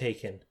they had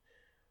taken.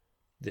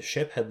 The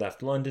ship had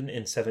left London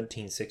in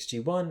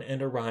 1761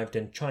 and arrived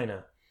in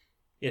China.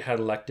 It had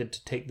elected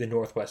to take the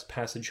Northwest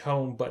Passage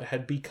home, but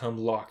had become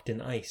locked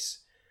in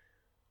ice.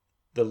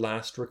 The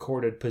last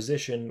recorded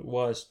position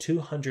was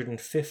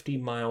 250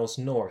 miles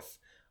north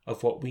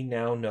of what we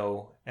now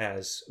know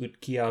as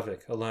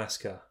Utqiagvik,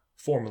 Alaska,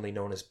 formerly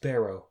known as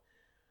Barrow.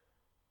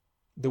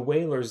 The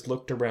whalers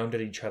looked around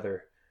at each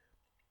other.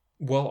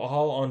 While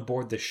all on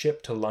board the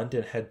ship to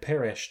London had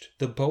perished,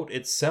 the boat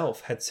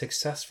itself had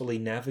successfully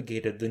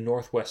navigated the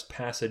Northwest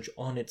Passage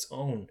on its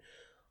own,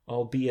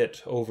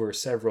 albeit over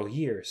several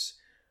years.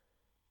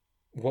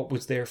 What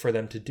was there for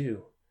them to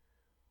do?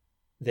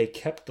 They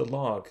kept the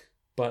log,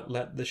 but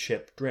let the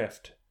ship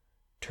drift,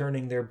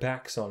 turning their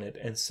backs on it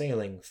and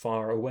sailing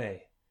far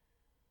away.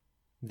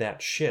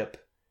 That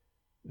ship,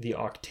 the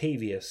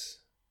Octavius,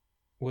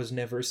 was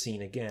never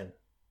seen again.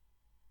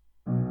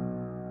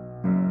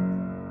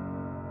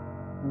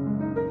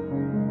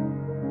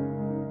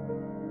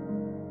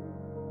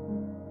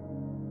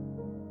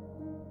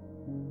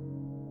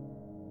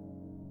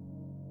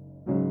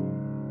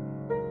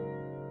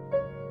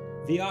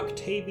 The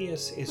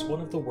Octavius is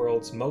one of the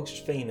world's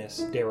most famous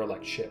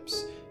derelict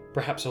ships,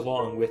 perhaps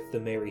along with the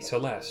Mary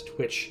Celeste,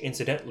 which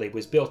incidentally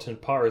was built in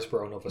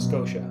Parsboro, Nova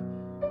Scotia.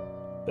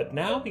 But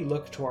now we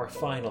look to our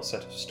final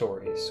set of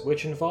stories,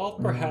 which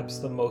involve perhaps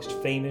the most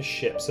famous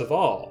ships of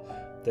all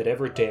that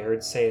ever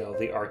dared sail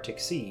the Arctic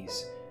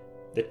seas,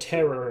 the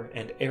Terror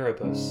and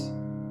Erebus.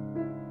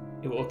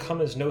 It will come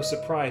as no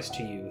surprise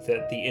to you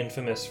that the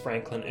infamous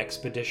Franklin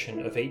expedition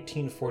of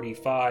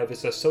 1845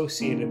 is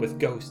associated with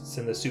ghosts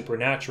and the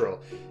supernatural,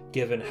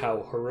 given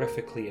how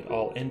horrifically it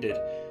all ended.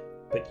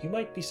 But you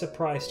might be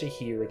surprised to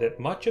hear that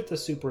much of the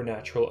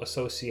supernatural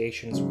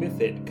associations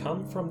with it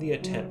come from the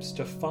attempts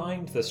to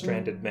find the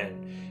stranded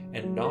men,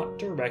 and not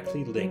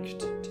directly linked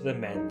to the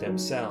men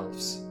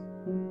themselves.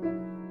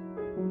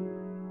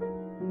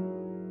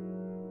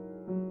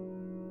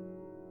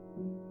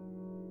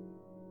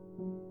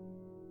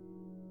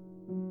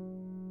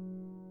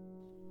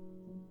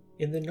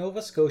 In the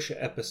Nova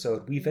Scotia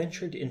episode, we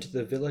ventured into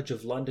the village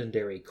of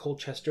Londonderry,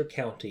 Colchester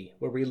County,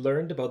 where we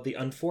learned about the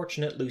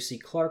unfortunate Lucy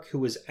Clark who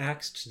was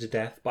axed to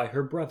death by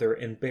her brother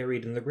and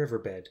buried in the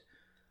riverbed.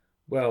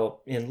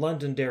 Well, in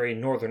Londonderry,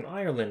 Northern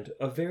Ireland,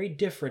 a very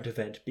different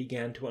event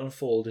began to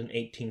unfold in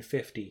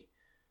 1850.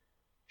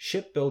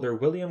 Shipbuilder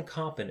William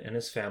Coppin and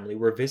his family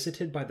were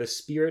visited by the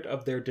spirit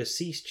of their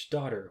deceased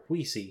daughter,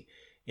 Weesey,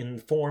 in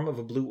the form of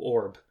a blue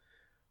orb.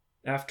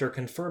 After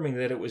confirming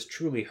that it was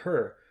truly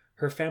her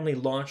family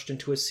launched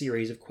into a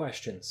series of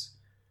questions.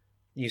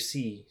 You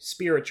see,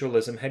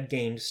 spiritualism had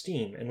gained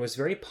steam and was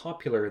very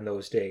popular in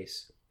those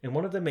days, and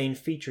one of the main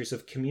features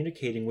of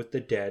communicating with the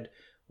dead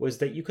was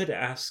that you could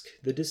ask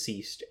the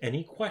deceased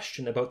any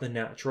question about the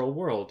natural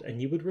world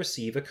and you would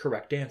receive a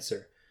correct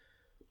answer.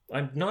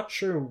 I'm not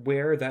sure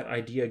where that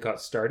idea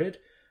got started,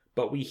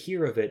 but we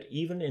hear of it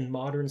even in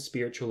modern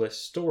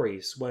spiritualist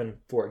stories when,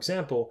 for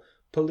example,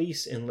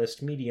 police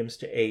enlist mediums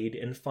to aid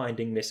in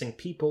finding missing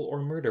people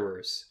or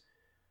murderers.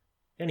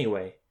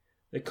 Anyway,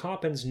 the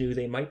Coppins knew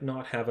they might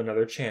not have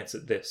another chance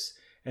at this,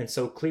 and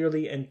so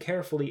clearly and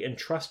carefully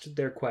entrusted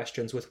their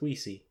questions with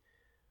Weesey.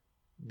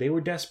 They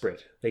were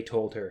desperate, they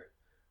told her,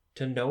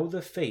 to know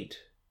the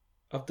fate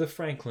of the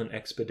Franklin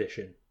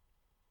expedition.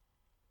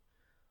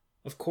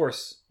 Of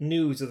course,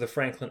 news of the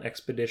Franklin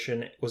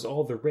expedition was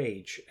all the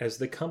rage, as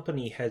the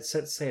company had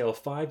set sail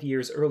 5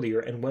 years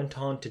earlier and went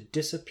on to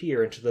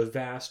disappear into the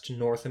vast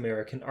North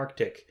American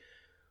Arctic.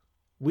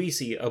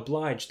 Weesey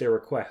obliged their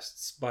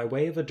requests by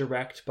way of a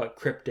direct but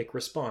cryptic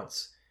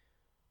response.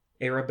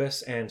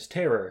 Erebus and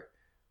Terror,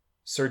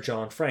 Sir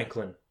John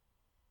Franklin,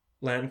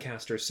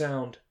 Lancaster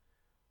Sound,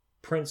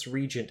 Prince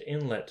Regent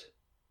Inlet,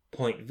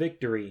 Point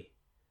Victory,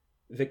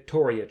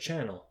 Victoria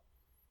Channel.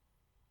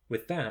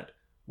 With that,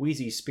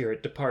 Weesey's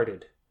spirit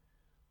departed.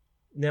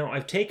 Now,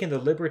 I've taken the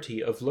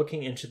liberty of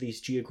looking into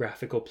these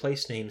geographical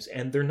place names,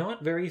 and they're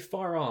not very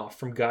far off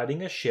from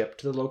guiding a ship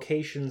to the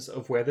locations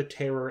of where the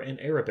Terror and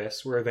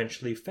Erebus were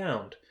eventually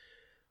found.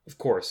 Of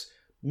course,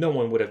 no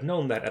one would have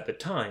known that at the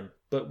time,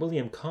 but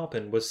William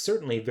Coppin was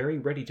certainly very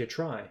ready to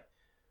try.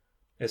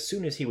 As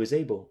soon as he was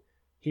able,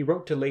 he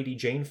wrote to Lady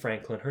Jane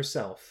Franklin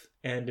herself,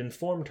 and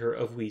informed her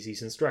of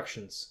Weesey's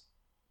instructions.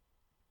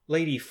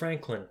 Lady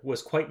Franklin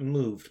was quite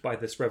moved by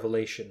this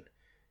revelation.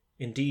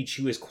 Indeed,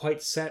 she was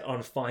quite set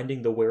on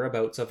finding the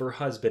whereabouts of her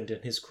husband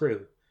and his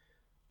crew.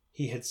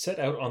 He had set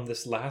out on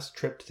this last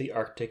trip to the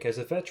Arctic as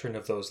a veteran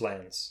of those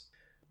lands.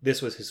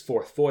 This was his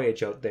 4th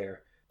voyage out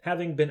there,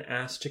 having been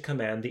asked to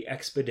command the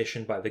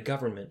expedition by the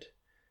government.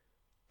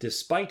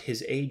 Despite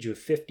his age of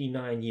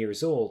 59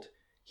 years old,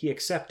 he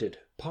accepted,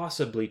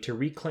 possibly to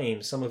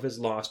reclaim some of his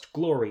lost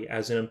glory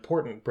as an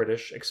important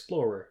British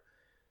explorer.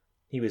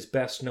 He was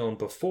best known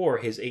before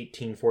his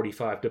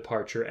 1845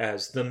 departure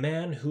as the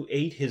Man Who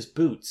Ate His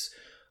Boots,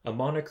 a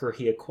moniker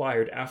he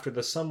acquired after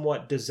the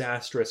somewhat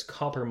disastrous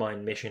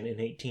Coppermine mission in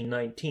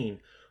 1819,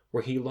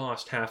 where he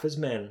lost half his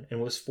men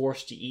and was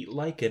forced to eat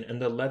lichen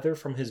and the leather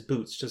from his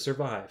boots to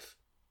survive.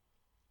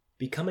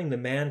 Becoming the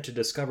man to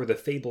discover the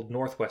fabled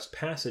Northwest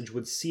Passage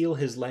would seal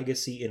his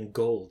legacy in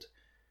gold.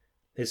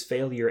 His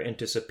failure and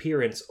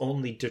disappearance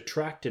only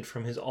detracted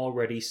from his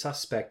already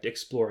suspect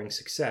exploring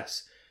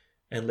success,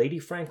 and Lady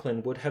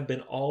Franklin would have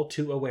been all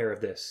too aware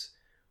of this.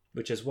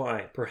 which is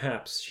why,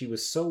 perhaps, she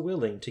was so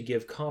willing to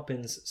give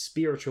Coppin's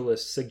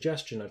spiritualist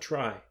suggestion a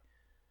try.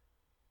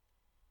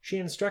 She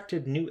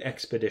instructed new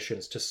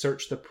expeditions to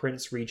search the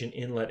Prince Regent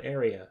Inlet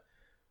area.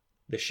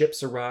 The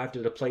ships arrived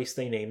at a place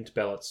they named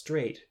Bellot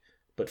Strait,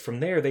 but from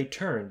there they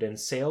turned and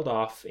sailed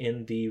off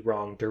in the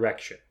wrong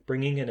direction,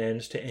 bringing an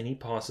end to any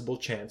possible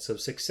chance of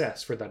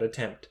success for that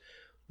attempt,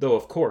 though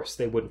of course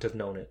they wouldn't have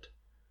known it.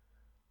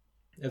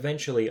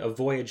 Eventually, a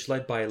voyage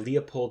led by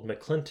Leopold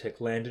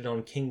McClintock landed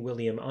on King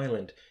William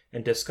Island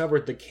and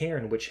discovered the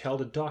cairn which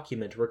held a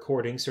document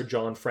recording Sir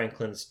John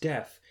Franklin's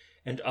death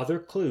and other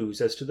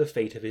clues as to the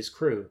fate of his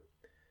crew.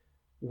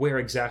 Where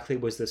exactly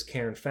was this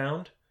cairn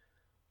found?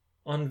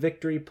 On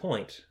Victory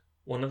Point,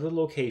 one of the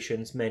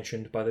locations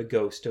mentioned by the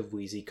ghost of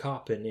Wheezy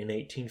Coppin in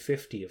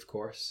 1850, of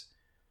course.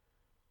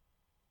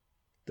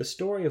 The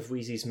story of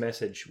Wheezy's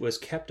message was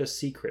kept a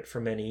secret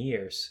for many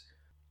years.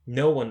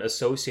 No one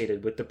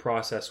associated with the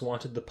process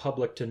wanted the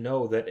public to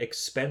know that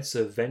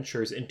expensive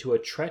ventures into a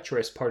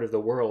treacherous part of the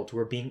world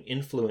were being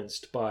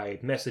influenced by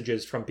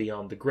messages from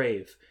beyond the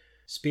grave.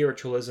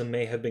 Spiritualism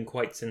may have been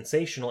quite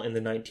sensational in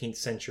the 19th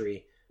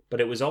century, but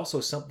it was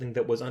also something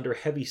that was under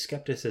heavy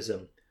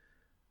skepticism.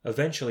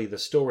 Eventually, the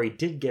story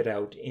did get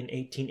out in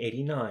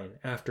 1889,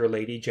 after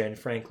Lady Jane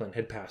Franklin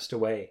had passed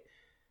away.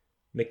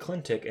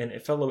 McClintock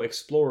and fellow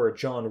explorer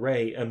John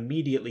Ray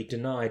immediately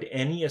denied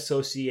any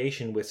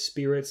association with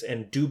spirits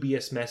and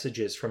dubious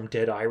messages from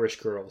dead Irish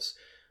girls,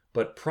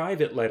 but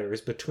private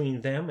letters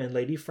between them and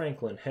Lady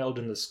Franklin held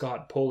in the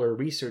Scott Polar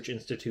Research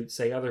Institute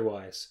say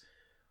otherwise.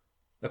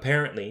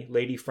 Apparently,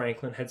 Lady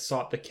Franklin had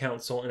sought the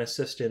counsel and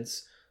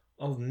assistance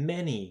of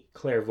many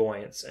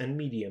clairvoyants and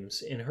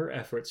mediums in her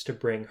efforts to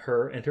bring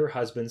her and her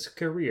husband's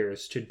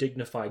careers to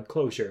dignified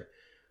closure,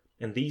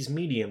 and these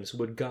mediums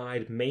would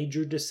guide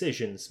major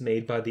decisions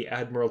made by the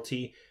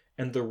Admiralty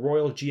and the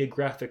Royal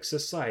Geographic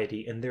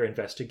Society in their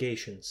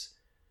investigations.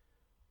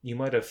 You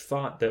might have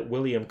thought that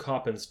William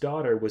Coppin's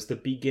daughter was the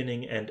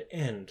beginning and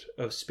end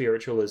of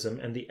spiritualism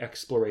and the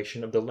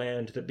exploration of the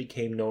land that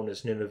became known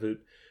as Nunavut,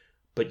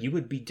 but you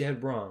would be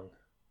dead wrong.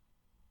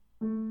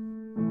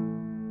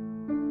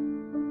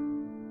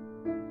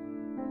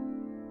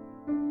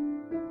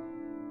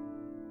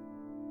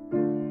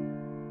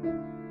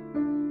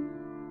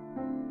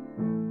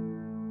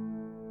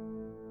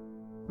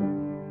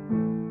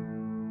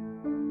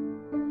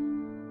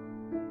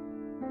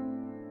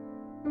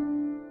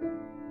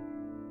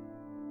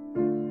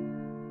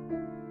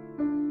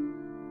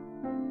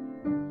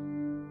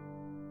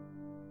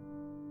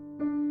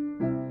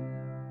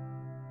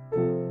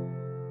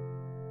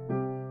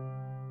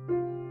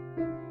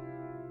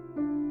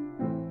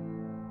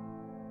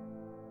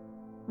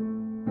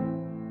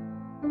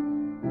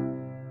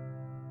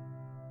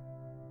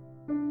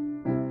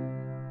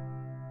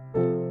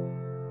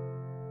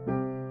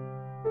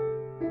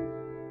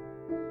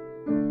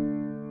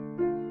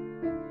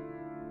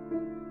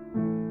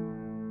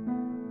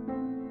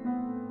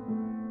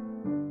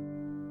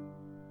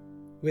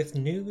 With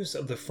news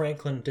of the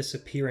Franklin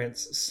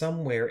disappearance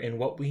somewhere in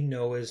what we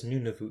know as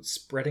Nunavut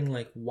spreading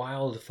like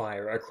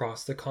wildfire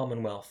across the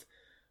Commonwealth,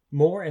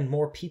 more and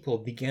more people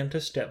began to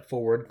step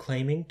forward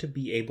claiming to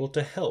be able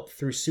to help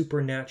through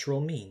supernatural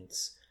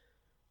means.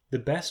 The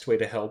best way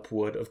to help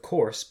would, of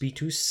course, be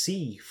to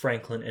see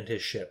Franklin and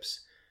his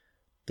ships.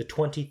 The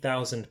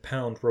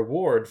 £20,000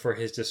 reward for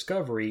his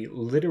discovery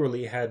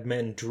literally had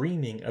men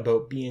dreaming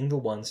about being the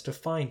ones to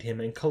find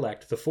him and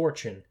collect the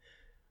fortune.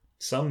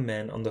 Some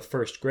men on the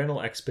first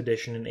Grinnell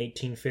expedition in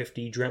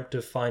 1850 dreamt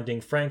of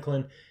finding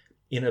Franklin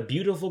in a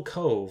beautiful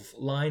cove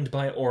lined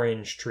by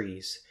orange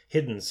trees,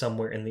 hidden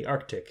somewhere in the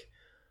Arctic.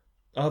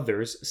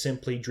 Others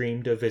simply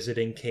dreamed of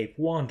visiting Cape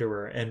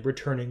Wanderer and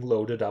returning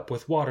loaded up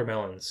with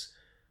watermelons.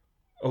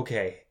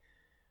 Okay.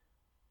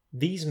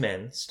 These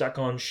men, stuck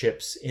on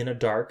ships in a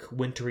dark,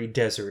 wintry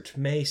desert,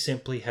 may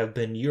simply have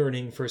been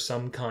yearning for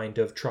some kind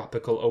of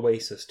tropical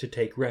oasis to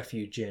take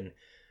refuge in.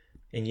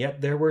 And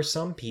yet there were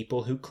some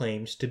people who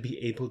claimed to be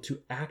able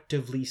to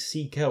actively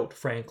seek out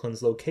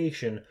Franklin's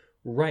location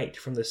right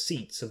from the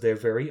seats of their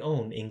very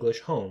own English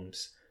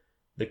homes,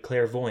 the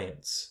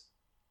clairvoyants.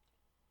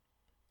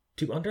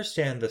 To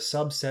understand the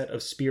subset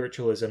of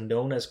spiritualism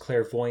known as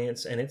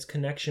clairvoyance and its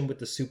connection with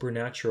the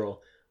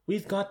supernatural,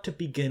 we've got to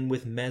begin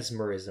with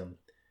mesmerism.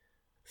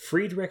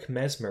 Friedrich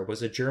Mesmer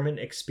was a German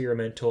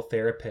experimental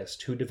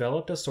therapist who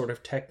developed a sort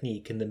of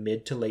technique in the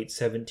mid to late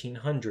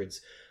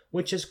 1700s,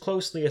 which is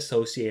closely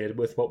associated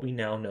with what we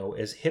now know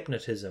as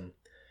hypnotism.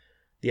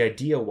 The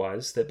idea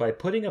was that by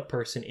putting a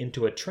person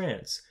into a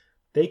trance,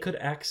 they could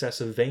access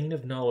a vein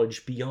of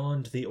knowledge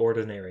beyond the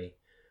ordinary.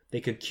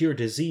 They could cure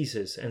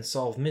diseases and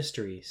solve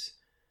mysteries.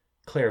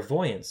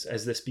 Clairvoyance,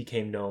 as this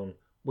became known,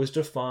 was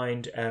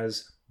defined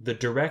as the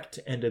direct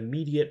and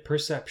immediate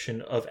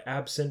perception of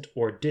absent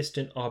or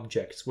distant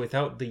objects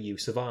without the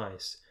use of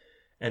eyes,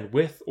 and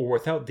with or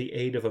without the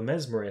aid of a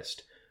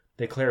mesmerist,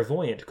 the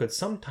clairvoyant could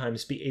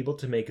sometimes be able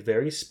to make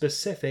very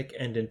specific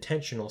and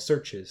intentional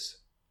searches.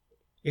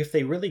 If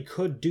they really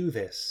could do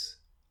this,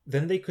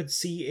 then they could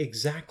see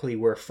exactly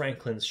where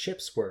Franklin's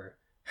ships were,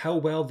 how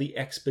well the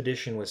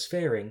expedition was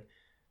faring,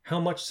 how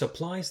much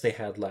supplies they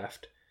had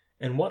left,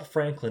 and what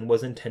Franklin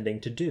was intending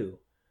to do.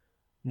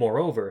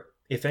 Moreover,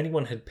 if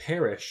anyone had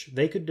perished,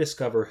 they could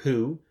discover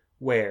who,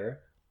 where,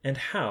 and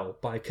how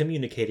by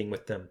communicating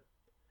with them.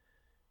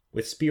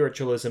 With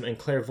spiritualism and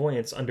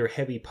clairvoyance under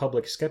heavy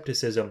public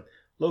skepticism,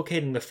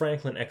 locating the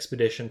Franklin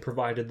expedition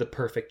provided the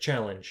perfect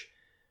challenge.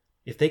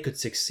 If they could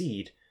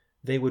succeed,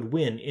 they would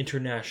win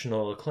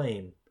international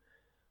acclaim.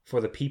 For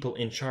the people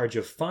in charge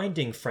of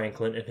finding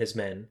Franklin and his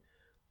men,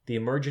 the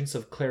emergence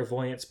of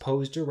clairvoyance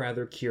posed a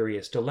rather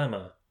curious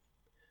dilemma.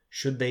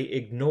 Should they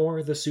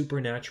ignore the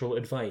supernatural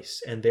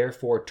advice and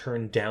therefore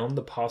turn down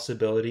the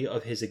possibility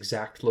of his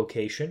exact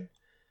location?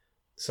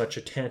 Such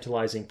a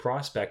tantalizing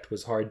prospect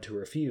was hard to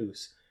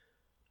refuse.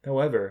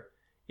 However,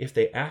 if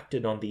they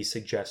acted on these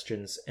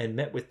suggestions and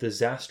met with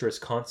disastrous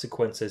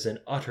consequences and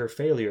utter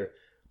failure,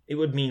 it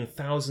would mean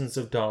thousands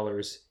of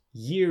dollars,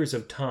 years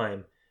of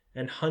time,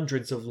 and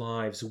hundreds of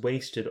lives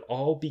wasted,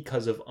 all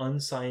because of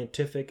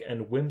unscientific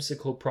and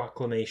whimsical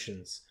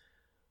proclamations.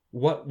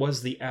 What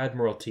was the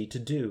Admiralty to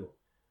do?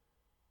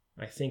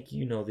 I think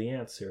you know the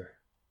answer.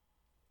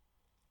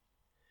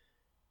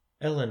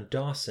 Ellen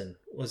Dawson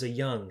was a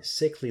young,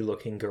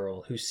 sickly-looking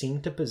girl who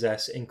seemed to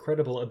possess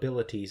incredible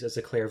abilities as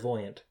a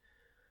clairvoyant.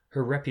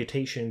 Her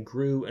reputation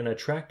grew and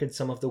attracted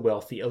some of the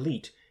wealthy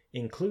elite,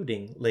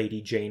 including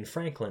Lady Jane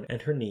Franklin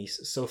and her niece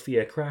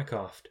Sophia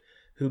Cracroft,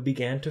 who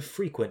began to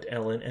frequent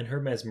Ellen and her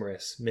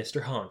mesmerist,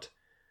 Mr. Haunt.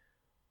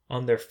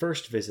 On their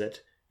first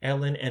visit,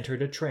 Ellen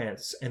entered a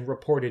trance and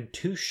reported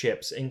 2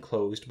 ships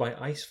enclosed by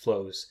ice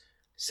floes,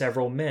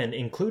 several men,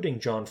 including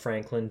John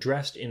Franklin,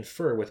 dressed in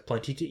fur with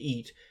plenty to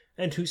eat,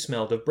 and who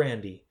smelled of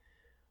brandy.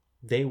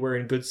 They were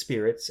in good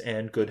spirits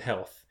and good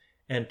health,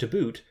 and to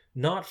boot,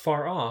 not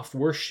far off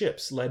were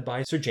ships led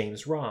by Sir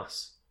James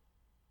Ross.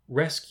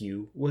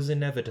 Rescue was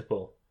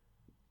inevitable.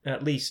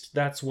 At least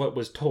that's what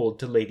was told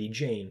to Lady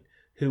Jane,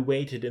 who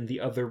waited in the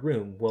other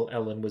room while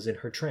Ellen was in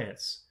her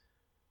trance.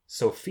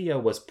 Sophia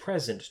was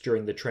present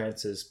during the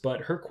trances,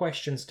 but her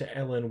questions to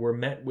Ellen were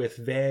met with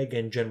vague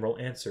and general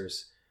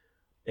answers.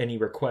 Any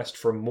request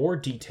for more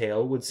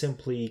detail would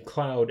simply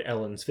cloud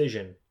Ellen's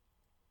vision.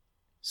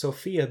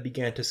 Sophia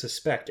began to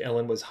suspect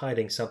Ellen was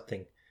hiding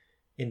something.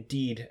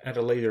 Indeed, at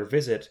a later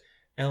visit,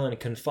 Ellen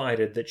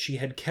confided that she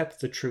had kept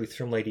the truth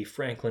from Lady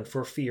Franklin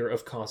for fear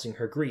of causing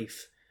her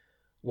grief.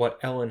 What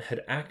Ellen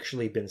had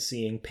actually been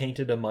seeing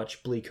painted a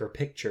much bleaker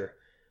picture.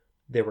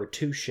 There were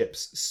 2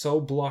 ships so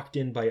blocked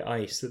in by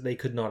ice that they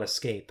could not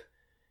escape.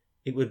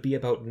 It would be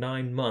about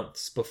 9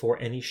 months before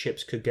any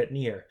ships could get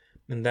near,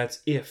 and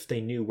that's if they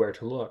knew where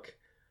to look.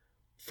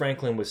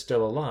 Franklin was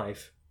still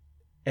alive.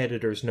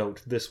 Editor's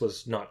note, this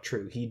was not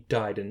true. He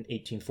died in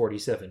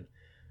 1847.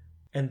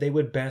 And they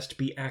would best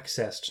be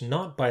accessed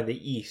not by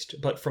the east,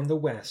 but from the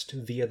west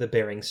via the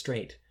Bering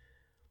Strait.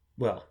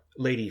 Well,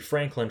 Lady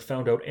Franklin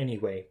found out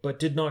anyway, but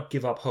did not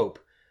give up hope.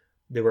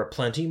 There were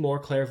plenty more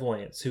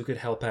clairvoyants who could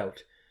help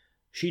out.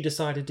 She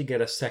decided to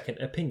get a second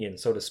opinion,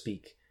 so to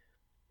speak.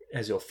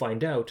 As you'll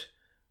find out,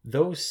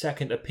 those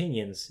second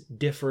opinions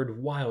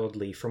differed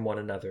wildly from one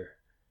another.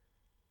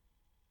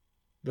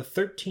 The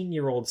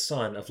 13-year-old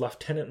son of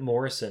Lieutenant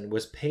Morrison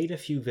was paid a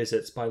few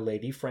visits by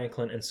Lady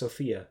Franklin and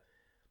Sophia.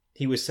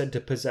 He was said to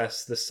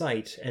possess the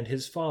sight, and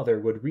his father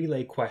would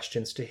relay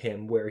questions to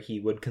him where he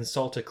would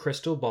consult a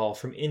crystal ball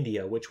from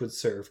India which would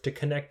serve to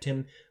connect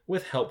him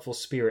with helpful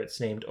spirits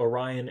named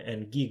Orion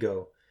and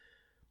Gigo.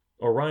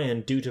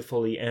 Orion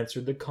dutifully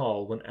answered the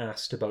call when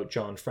asked about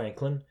John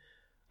Franklin.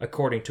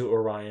 According to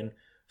Orion,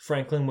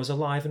 Franklin was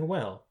alive and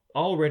well,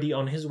 already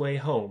on his way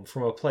home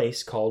from a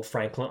place called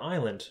Franklin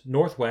Island,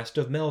 northwest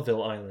of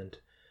Melville Island.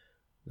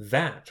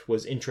 That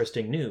was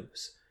interesting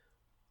news.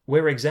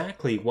 Where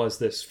exactly was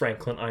this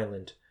Franklin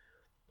Island?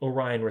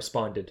 Orion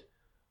responded,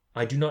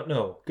 "I do not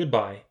know.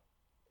 Goodbye."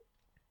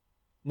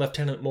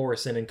 Lieutenant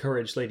Morrison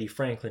encouraged Lady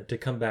Franklin to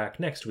come back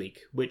next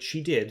week, which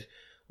she did,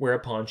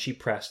 whereupon she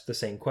pressed the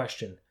same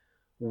question.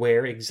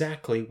 Where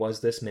exactly was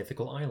this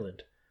mythical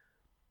island?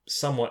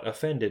 Somewhat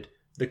offended,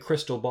 the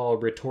crystal ball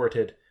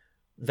retorted,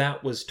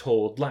 "That was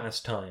told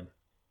last time."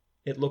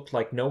 It looked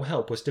like no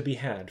help was to be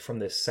had from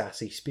this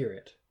sassy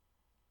spirit.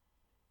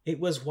 It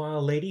was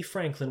while Lady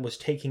Franklin was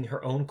taking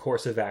her own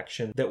course of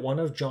action that one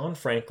of John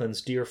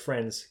Franklin's dear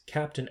friends,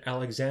 Captain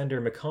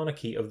Alexander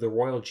McConaughey of the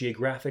Royal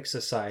Geographic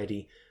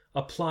Society,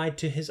 applied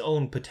to his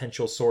own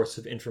potential source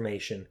of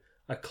information,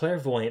 a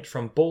clairvoyant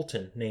from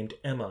Bolton named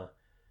Emma.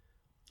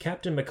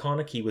 Captain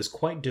McConaughey was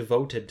quite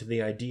devoted to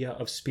the idea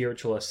of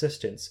spiritual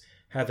assistance,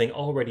 having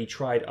already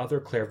tried other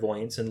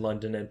clairvoyants in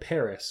London and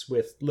Paris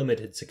with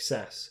limited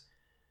success.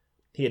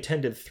 He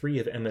attended 3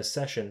 of Emma's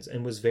sessions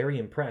and was very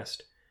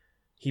impressed.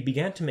 He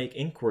began to make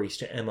inquiries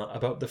to Emma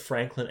about the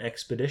Franklin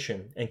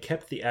expedition and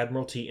kept the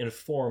Admiralty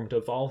informed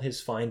of all his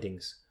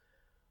findings.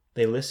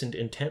 They listened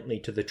intently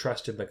to the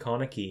trusted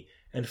McConaughey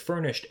and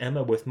furnished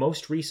Emma with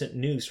most recent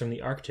news from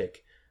the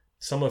Arctic,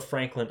 some of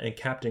Franklin and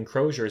Captain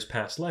Crozier's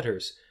past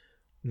letters,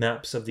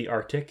 maps of the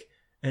Arctic,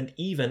 and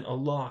even a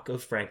lock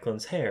of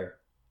Franklin's hair.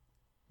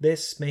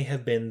 This may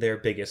have been their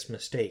biggest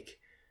mistake.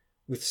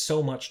 With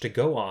so much to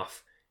go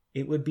off,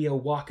 it would be a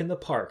walk in the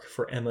park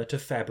for Emma to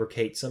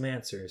fabricate some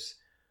answers.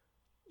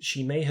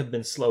 She may have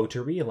been slow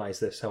to realize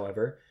this,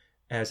 however,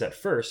 as at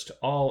first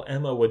all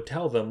Emma would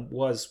tell them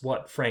was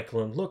what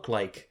Franklin looked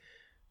like.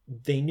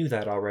 They knew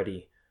that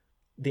already.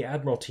 The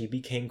Admiralty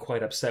became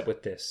quite upset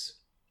with this.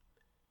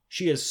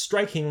 "She is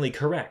strikingly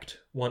correct,"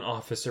 one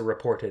officer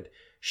reported.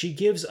 "She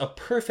gives a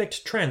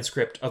perfect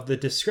transcript of the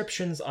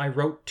descriptions I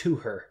wrote to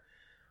her."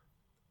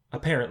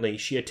 Apparently,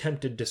 she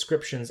attempted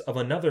descriptions of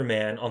another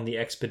man on the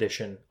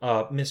expedition,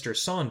 Mr.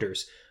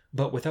 Saunders,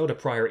 but without a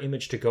prior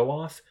image to go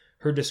off,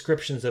 her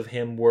descriptions of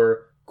him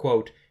were,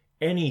 quote,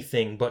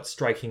 "anything but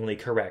strikingly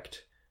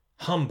correct.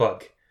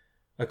 Humbug,"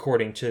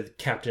 according to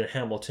Captain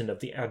Hamilton of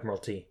the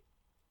Admiralty.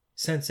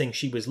 Sensing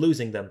she was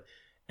losing them,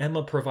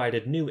 Emma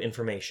provided new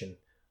information.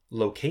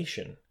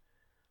 Location.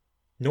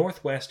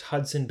 Northwest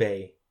Hudson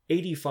Bay,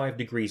 85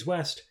 degrees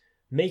west,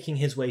 making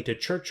his way to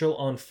Churchill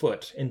on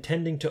foot,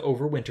 intending to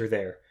overwinter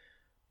there.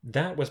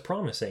 That was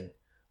promising.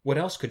 What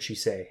else could she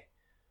say?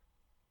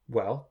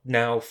 Well,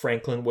 now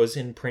Franklin was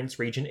in Prince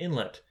Regent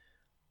Inlet,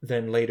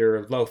 then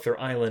later Lowther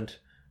Island,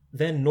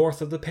 then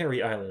north of the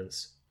Perry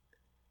Islands.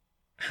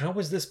 How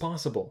was this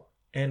possible,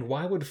 and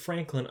why would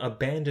Franklin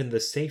abandon the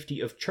safety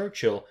of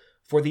Churchill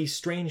for these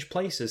strange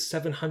places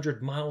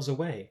 700 miles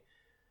away?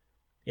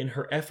 In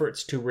her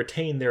efforts to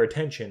retain their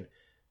attention,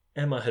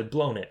 Emma had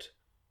blown it.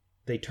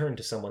 They turned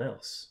to someone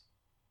else.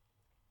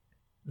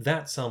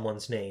 That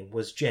someone's name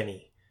was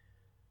Jenny.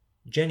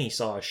 Jenny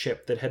saw a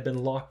ship that had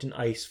been locked in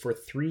ice for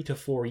 3 to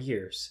 4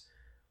 years.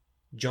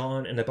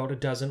 John and about a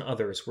dozen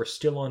others were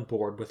still on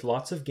board with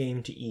lots of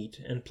game to eat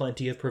and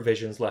plenty of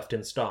provisions left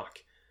in stock.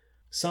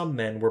 Some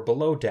men were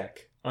below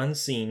deck,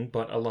 unseen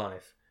but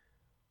alive.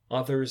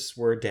 Others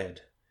were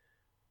dead.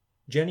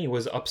 Jenny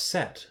was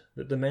upset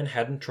that the men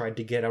hadn't tried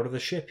to get out of the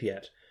ship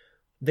yet.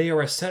 "They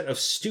are a set of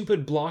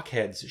stupid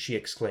blockheads," she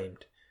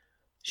exclaimed.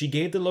 She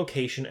gave the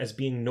location as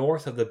being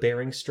north of the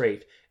Bering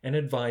Strait and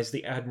advised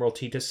the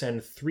Admiralty to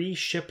send 3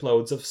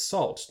 shiploads of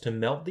salt to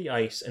melt the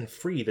ice and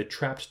free the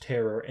trapped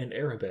Terror and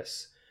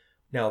Erebus.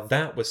 Now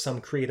that was some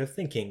creative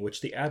thinking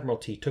which the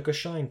Admiralty took a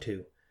shine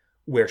to.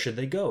 Where should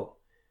they go?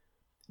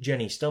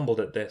 Jenny stumbled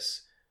at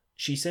this.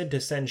 She said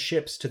to send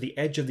ships to the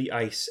edge of the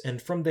ice,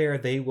 and from there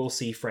they will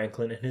see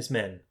Franklin and his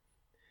men.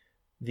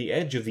 The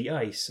edge of the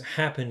ice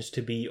happened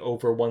to be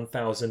over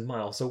 1,000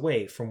 miles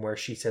away from where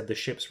she said the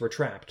ships were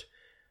trapped.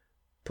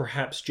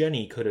 Perhaps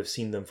Jenny could have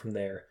seen them from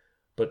there,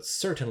 but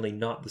certainly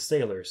not the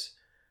sailors.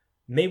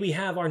 "May we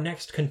have our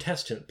next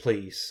contestant,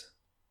 please?"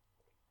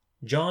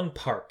 John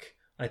Park,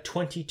 a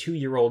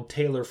 22-year-old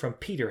tailor from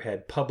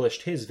Peterhead,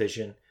 published his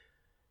vision.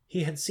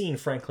 He had seen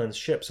Franklin's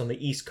ships on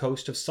the east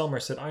coast of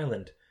Somerset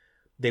Island.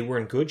 They were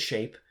in good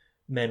shape.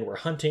 Men were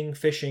hunting,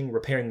 fishing,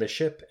 repairing the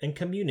ship, and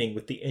communing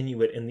with the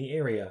Inuit in the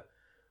area.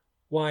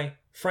 Why,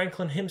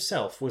 Franklin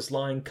himself was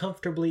lying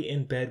comfortably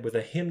in bed with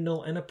a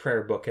hymnal and a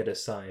prayer book at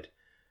his side.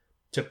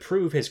 To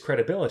prove his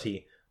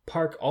credibility,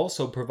 Park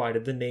also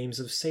provided the names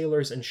of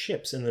sailors and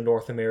ships in the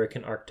North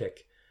American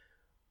Arctic.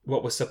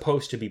 What was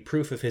supposed to be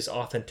proof of his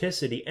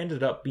authenticity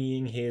ended up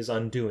being his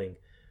undoing.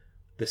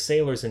 The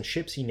sailors and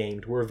ships he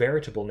named were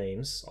veritable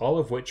names, all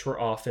of which were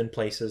off in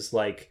places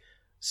like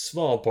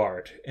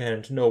Svalbard,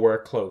 and nowhere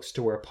close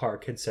to where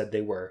Park had said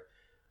they were.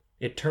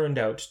 It turned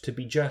out to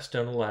be just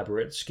an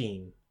elaborate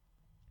scheme.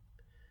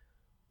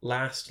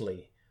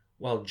 Lastly,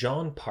 while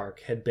John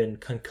Park had been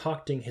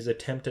concocting his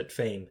attempt at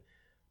fame,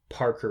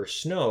 Parker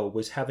Snow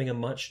was having a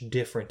much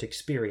different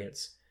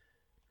experience.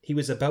 He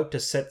was about to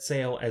set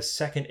sail as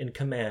second in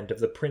command of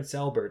the Prince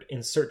Albert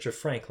in search of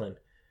Franklin.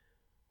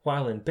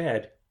 While in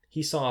bed,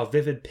 he saw a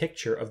vivid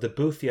picture of the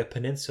Boothia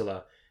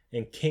Peninsula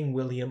and King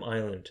William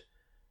Island.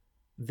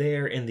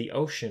 There in the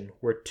ocean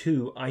were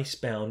 2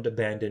 ice-bound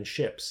abandoned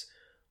ships,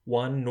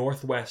 one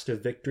northwest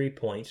of Victory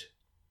Point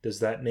 — does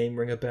that name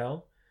ring a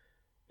bell?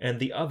 — and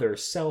the other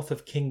south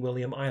of King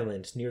William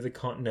Island near the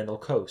continental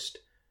coast.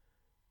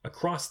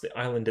 Across the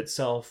island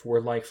itself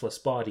were lifeless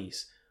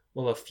bodies,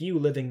 while a few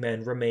living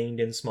men remained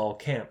in small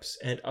camps,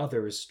 and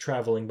others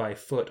traveling by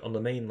foot on the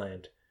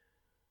mainland.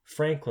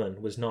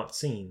 Franklin was not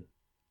seen.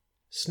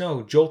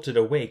 Snow jolted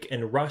awake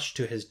and rushed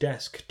to his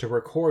desk to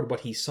record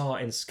what he saw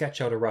and sketch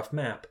out a rough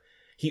map.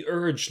 He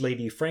urged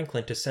Lady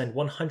Franklin to send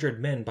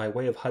 100 men by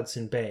way of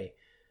Hudson Bay.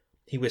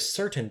 He was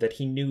certain that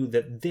he knew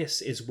that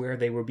this is where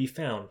they would be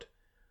found.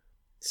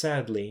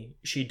 Sadly,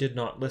 she did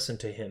not listen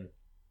to him.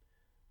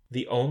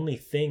 The only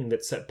thing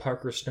that set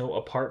Parker Snow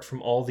apart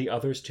from all the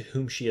others to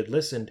whom she had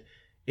listened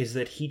is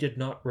that he did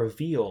not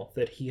reveal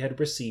that he had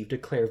received a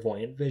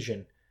clairvoyant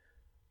vision.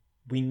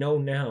 We know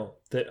now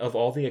that of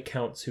all the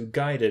accounts who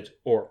guided,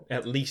 or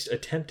at least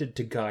attempted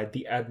to guide,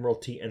 the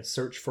Admiralty and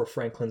search for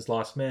Franklin's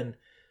lost men,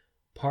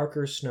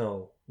 Parker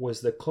Snow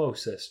was the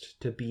closest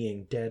to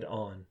being dead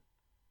on.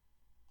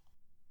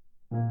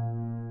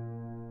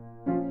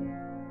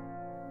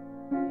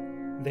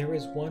 There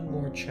is one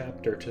more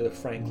chapter to the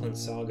Franklin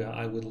saga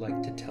I would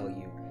like to tell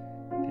you,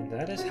 and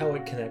that is how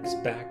it connects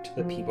back to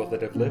the people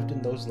that have lived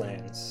in those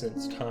lands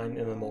since time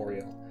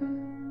immemorial.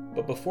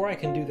 But before I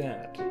can do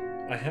that,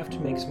 I have to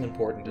make some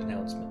important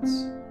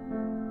announcements.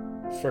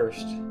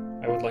 First,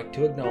 I would like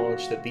to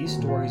acknowledge that these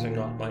stories are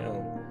not my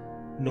own,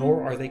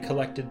 nor are they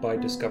collected by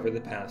Discover the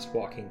Past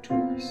Walking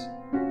Tours.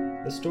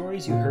 The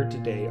stories you heard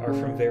today are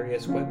from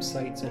various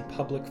websites and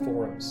public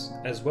forums,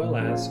 as well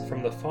as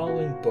from the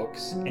following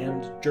books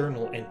and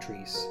journal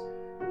entries.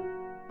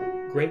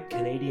 Great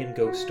Canadian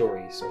Ghost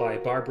Stories by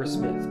Barbara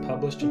Smith,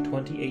 published in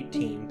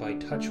 2018 by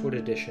Touchwood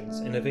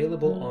Editions and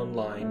available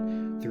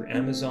online through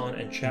Amazon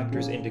and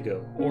Chapters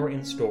Indigo, or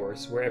in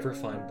stores wherever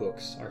fine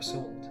books are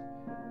sold.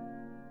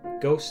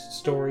 Ghost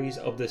Stories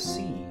of the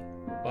Sea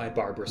by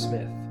Barbara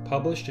Smith,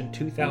 published in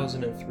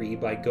 2003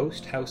 by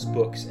Ghost House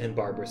Books and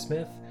Barbara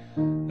Smith,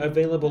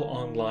 available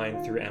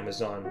online through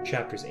Amazon,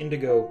 Chapters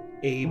Indigo,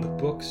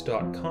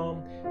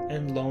 abebooks.com,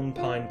 and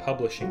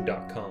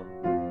lonepinepublishing.com.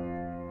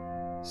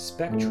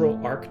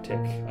 Spectral Arctic,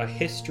 A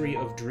History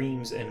of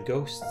Dreams and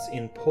Ghosts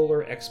in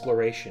Polar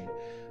Exploration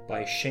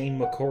by Shane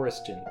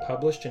McCorriston,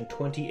 published in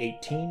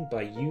 2018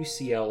 by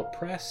UCL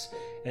Press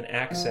and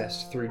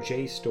accessed through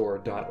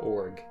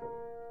JSTOR.org.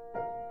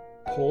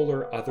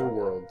 Polar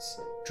Otherworlds,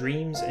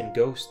 Dreams and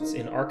Ghosts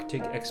in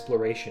Arctic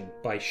Exploration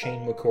by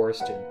Shane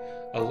McCorriston,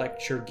 a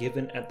lecture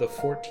given at the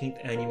 14th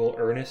Annual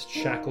Ernest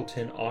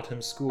Shackleton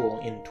Autumn School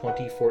in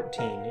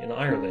 2014 in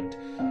Ireland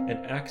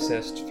and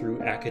accessed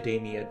through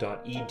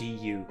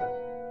academia.edu.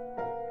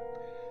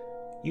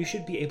 You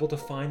should be able to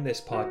find this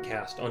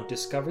podcast on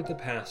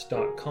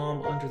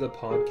discoverthepast.com under the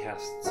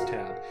Podcasts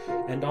tab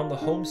and on the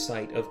home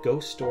site of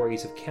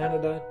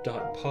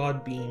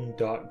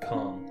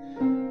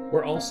ghoststoriesofcanada.podbean.com.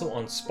 We're also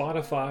on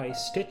Spotify,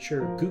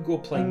 Stitcher, Google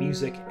Play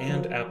Music,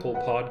 and Apple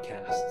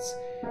Podcasts.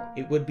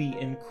 It would be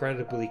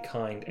incredibly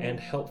kind and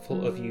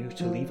helpful of you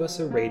to leave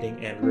us a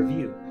rating and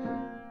review.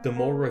 The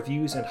more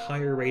reviews and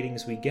higher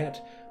ratings we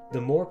get,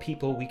 the more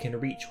people we can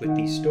reach with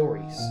these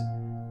stories.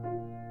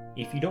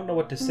 If you don't know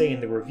what to say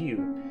in the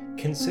review,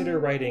 consider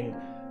writing,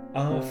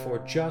 for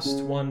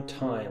just one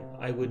time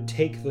I would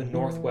take the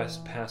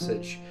Northwest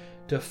Passage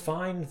to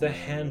find the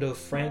hand of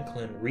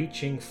Franklin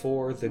reaching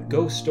for the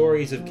Ghost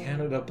Stories of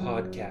Canada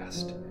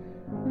podcast.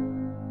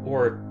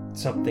 Or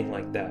something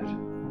like that.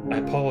 I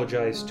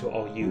apologize to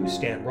all you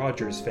Stan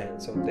Rogers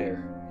fans out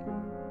there.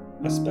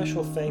 A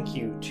special thank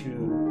you to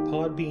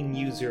Podbean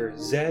user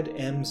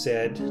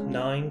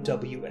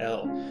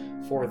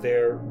ZMZ9WL for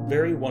their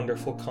very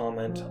wonderful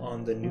comment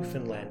on the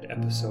Newfoundland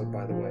episode,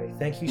 by the way.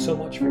 Thank you so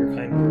much for your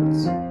kind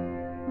words.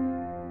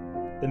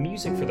 The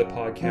music for the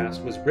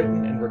podcast was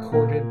written and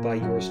recorded by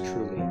yours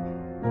truly.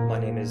 My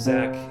name is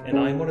Zach, and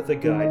I'm one of the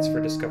guides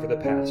for Discover the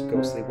Past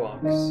Ghostly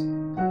Walks.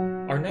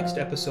 Our next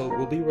episode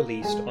will be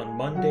released on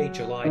Monday,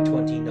 July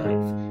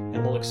 29th,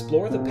 and will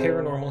explore the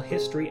paranormal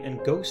history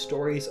and ghost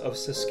stories of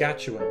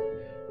Saskatchewan.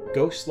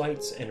 Ghost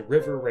lights and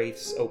river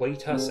wraiths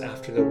await us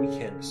after the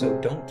weekend, so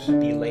don't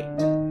be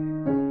late.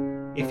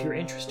 If you're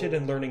interested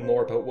in learning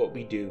more about what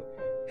we do,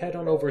 head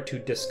on over to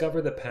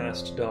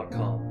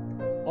discoverthepast.com.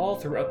 All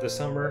throughout the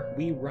summer,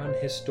 we run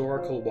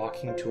historical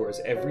walking tours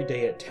every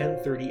day at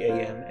 10:30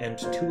 a.m. and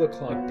 2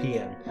 o'clock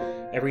p.m.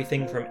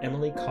 Everything from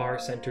Emily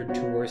Carr-centered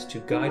tours to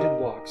guided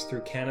walks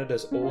through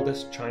Canada's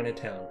oldest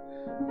Chinatown.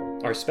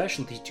 Our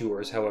specialty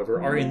tours,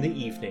 however, are in the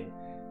evening.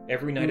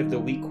 Every night of the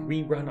week,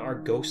 we run our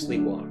ghostly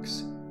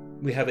walks.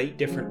 We have 8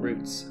 different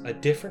routes, a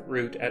different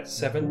route at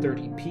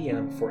 7:30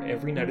 p.m. for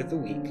every night of the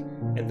week,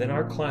 and then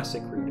our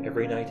classic route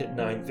every night at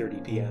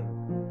 9:30 p.m.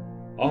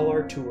 All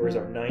our tours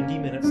are 90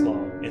 minutes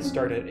long and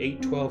start at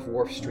 812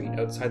 Wharf Street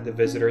outside the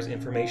Visitors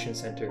Information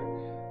Center.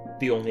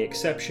 The only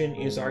exception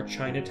is our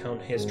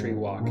Chinatown History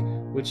Walk,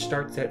 which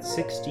starts at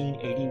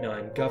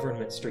 1689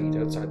 Government Street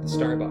outside the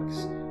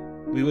Starbucks.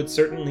 We would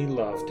certainly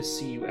love to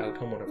see you out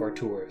on one of our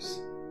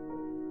tours.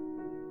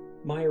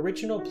 My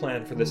original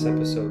plan for this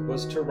episode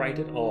was to write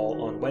it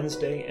all on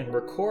Wednesday and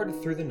record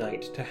through the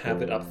night to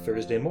have it up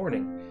Thursday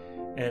morning,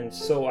 and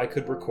so I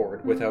could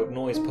record without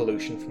noise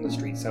pollution from the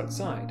streets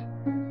outside.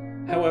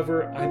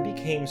 However, I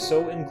became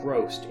so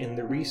engrossed in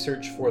the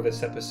research for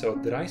this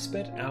episode that I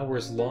spent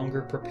hours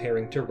longer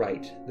preparing to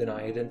write than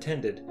I had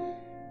intended.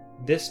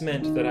 This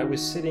meant that I was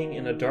sitting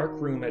in a dark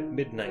room at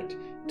midnight,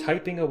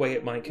 typing away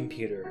at my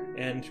computer,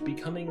 and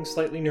becoming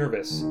slightly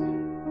nervous,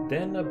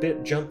 then a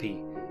bit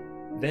jumpy,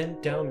 then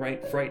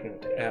downright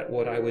frightened at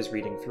what I was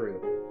reading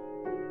through.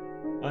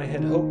 I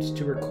had hoped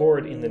to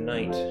record in the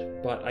night,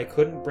 but I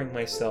couldn't bring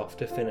myself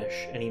to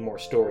finish any more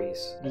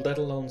stories, let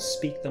alone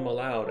speak them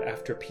aloud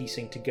after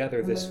piecing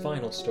together this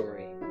final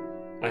story.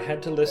 I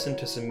had to listen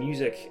to some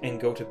music and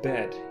go to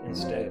bed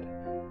instead.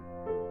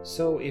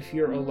 So if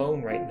you're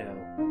alone right now,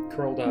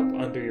 curled up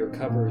under your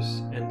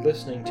covers and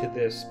listening to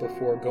this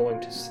before going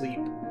to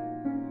sleep,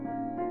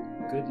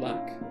 good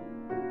luck.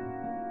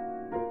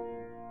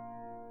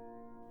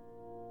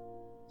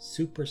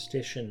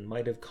 Superstition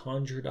might have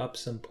conjured up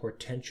some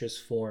portentous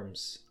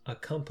forms,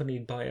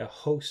 accompanied by a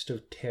host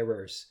of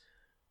terrors,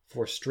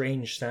 for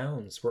strange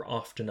sounds were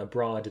often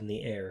abroad in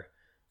the air,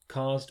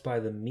 caused by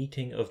the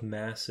meeting of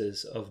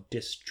masses of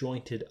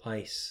disjointed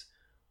ice,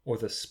 or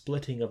the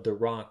splitting of the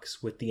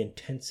rocks with the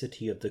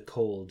intensity of the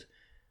cold.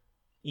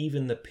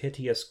 Even the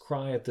piteous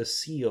cry of the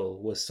seal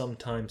was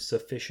sometimes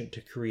sufficient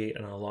to create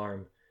an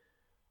alarm.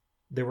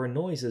 There were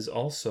noises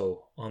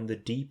also on the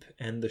deep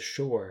and the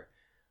shore,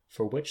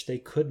 for which they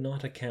could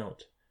not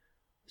account,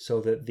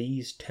 so that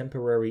these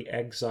temporary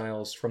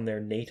exiles from their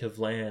native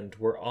land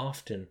were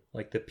often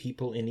like the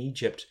people in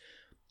Egypt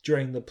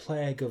during the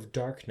plague of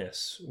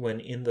darkness, when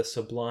in the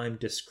sublime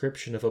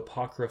description of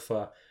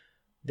Apocrypha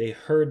they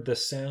heard the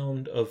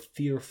sound of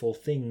fearful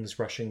things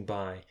rushing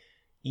by,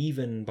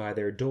 even by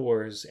their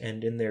doors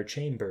and in their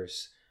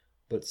chambers,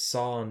 but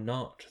saw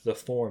not the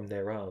form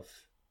thereof.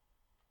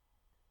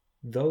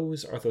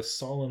 Those are the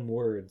solemn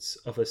words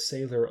of a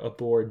sailor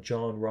aboard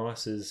John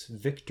Ross's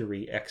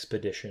Victory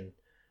expedition.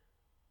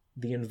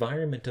 The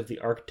environment of the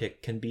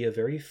Arctic can be a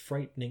very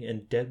frightening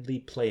and deadly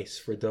place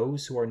for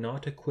those who are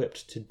not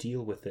equipped to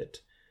deal with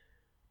it.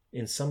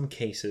 In some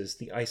cases,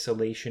 the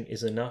isolation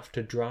is enough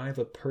to drive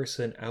a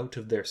person out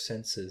of their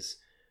senses.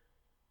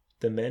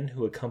 The men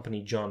who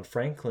accompanied John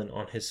Franklin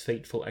on his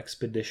fateful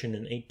expedition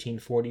in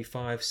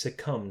 1845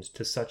 succumbed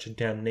to such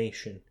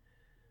damnation.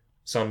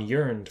 Some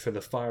yearned for the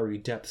fiery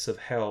depths of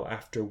hell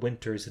after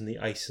winters in the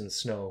ice and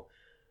snow.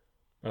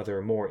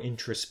 Other more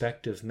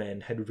introspective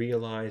men had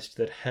realized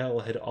that hell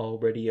had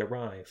already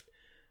arrived,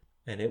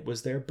 and it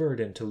was their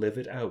burden to live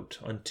it out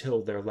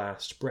until their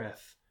last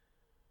breath.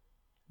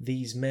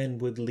 These men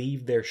would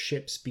leave their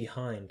ships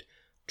behind,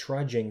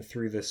 trudging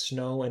through the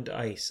snow and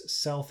ice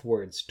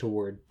southwards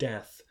toward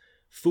death,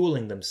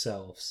 fooling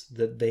themselves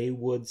that they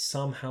would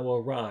somehow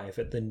arrive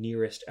at the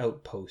nearest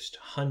outpost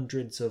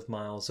hundreds of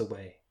miles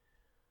away.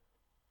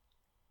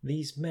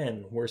 These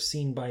men were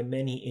seen by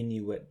many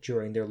Inuit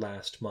during their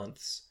last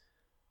months.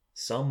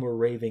 Some were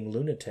raving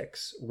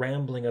lunatics,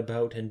 rambling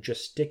about and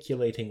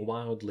gesticulating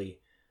wildly.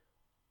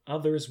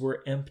 Others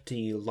were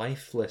empty,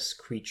 lifeless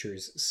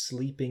creatures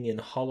sleeping in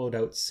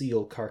hollowed-out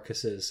seal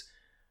carcasses.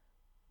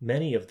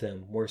 Many of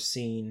them were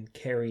seen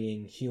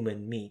carrying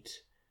human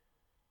meat.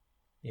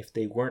 If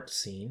they weren't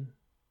seen,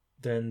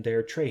 then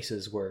their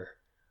traces were.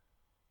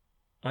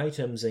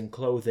 Items and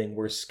clothing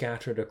were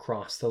scattered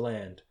across the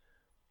land.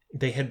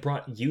 They had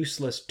brought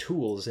useless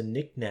tools and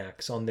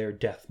knickknacks on their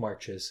death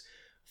marches,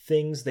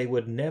 things they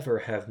would never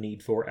have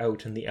need for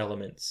out in the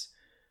elements.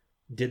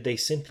 Did they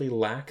simply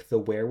lack the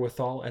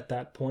wherewithal at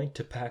that point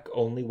to pack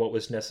only what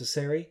was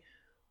necessary,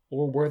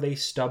 or were they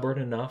stubborn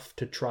enough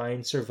to try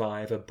and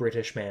survive a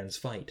British man's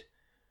fight?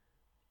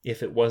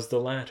 If it was the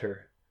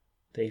latter,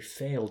 they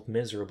failed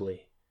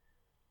miserably.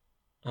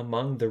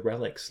 Among the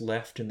relics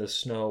left in the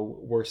snow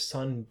were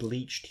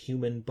sun-bleached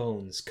human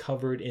bones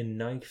covered in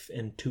knife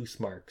and tooth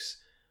marks.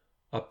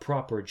 A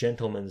proper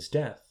gentleman's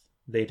death,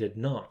 they did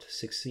not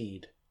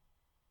succeed.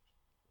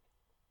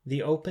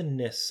 The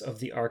openness of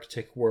the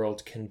Arctic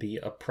world can be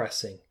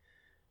oppressing.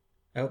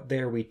 Out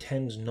there we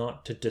tend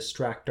not to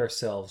distract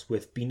ourselves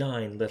with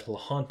benign little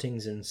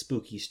hauntings and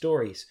spooky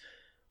stories.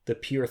 The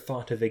pure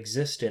thought of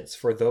existence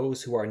for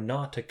those who are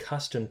not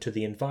accustomed to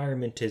the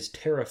environment is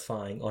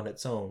terrifying on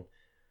its own.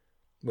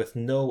 With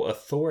no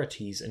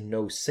authorities and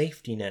no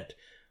safety net,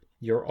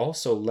 you're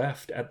also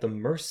left at the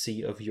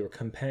mercy of your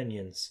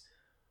companions.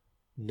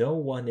 No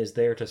one is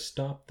there to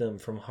stop them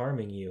from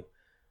harming you.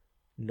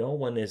 No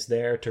one is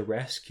there to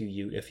rescue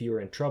you if you're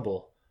in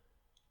trouble.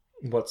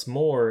 What's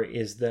more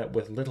is that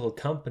with little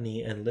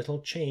company and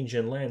little change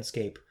in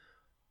landscape,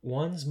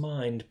 one's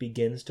mind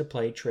begins to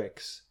play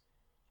tricks.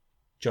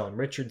 John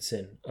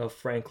Richardson of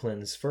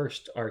Franklin's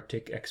first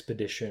Arctic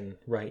expedition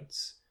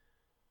writes,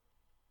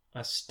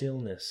 "A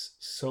stillness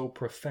so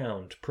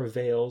profound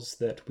prevails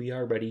that we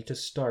are ready to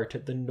start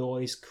at the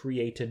noise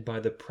created by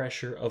the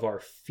pressure of our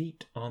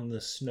feet on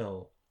the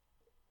snow.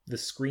 The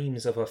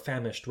screams of a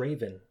famished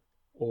raven,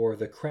 or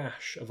the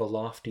crash of a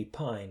lofty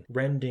pine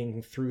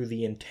rending through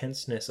the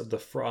intenseness of the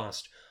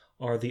frost,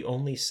 are the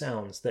only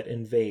sounds that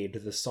invade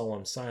the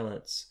solemn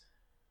silence.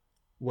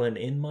 When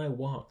in my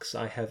walks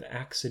I have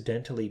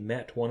accidentally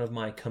met one of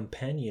my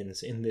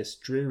companions in this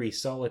dreary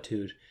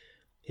solitude,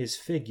 his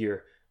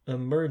figure,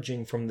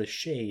 emerging from the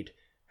shade,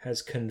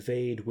 has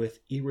conveyed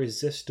with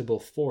irresistible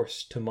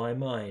force to my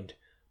mind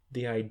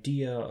the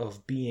idea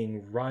of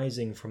being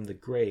rising from the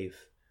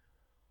grave.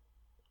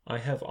 I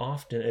have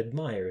often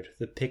admired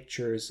the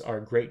pictures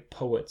our great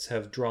poets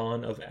have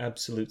drawn of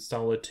absolute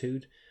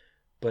solitude,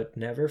 but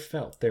never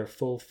felt their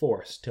full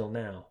force till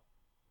now.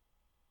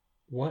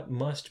 What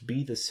must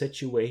be the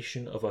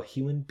situation of a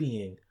human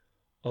being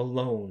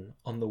alone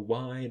on the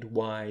wide,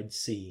 wide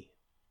sea?"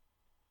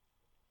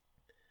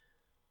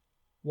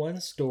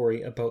 One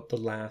story about the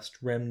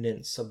last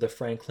remnants of the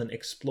Franklin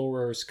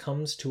explorers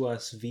comes to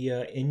us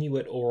via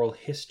Inuit oral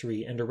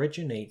history and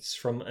originates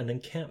from an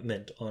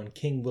encampment on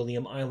King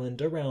William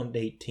Island around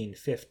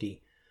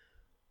 1850.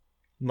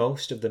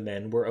 Most of the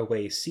men were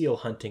away seal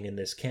hunting in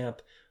this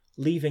camp,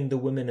 leaving the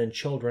women and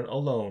children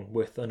alone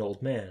with an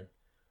old man.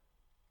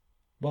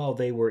 While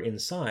they were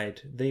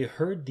inside, they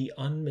heard the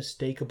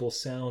unmistakable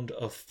sound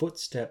of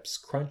footsteps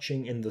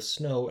crunching in the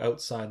snow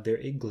outside their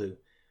igloo.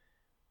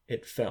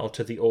 It fell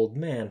to the old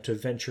man to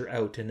venture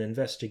out and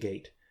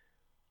investigate.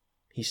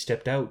 He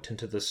stepped out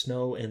into the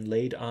snow and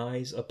laid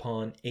eyes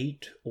upon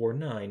 8 or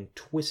 9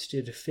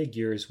 twisted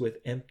figures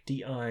with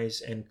empty eyes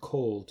and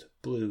cold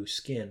blue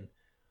skin.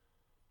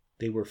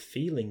 They were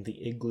feeling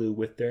the igloo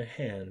with their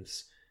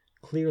hands,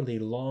 clearly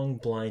long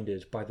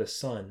blinded by the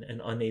sun and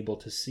unable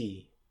to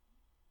see.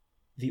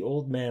 The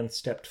old man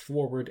stepped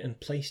forward and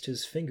placed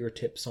his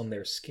fingertips on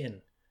their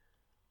skin.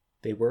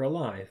 They were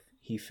alive,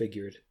 he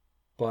figured,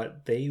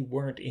 but they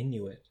weren't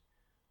Inuit.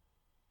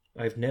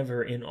 I've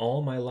never in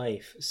all my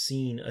life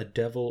seen a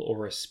devil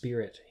or a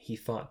spirit, he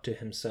thought to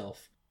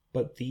himself,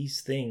 but these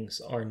things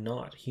are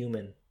not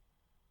human.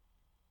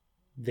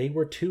 They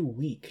were too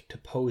weak to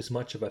pose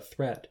much of a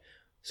threat,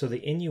 so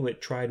the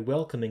Inuit tried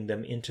welcoming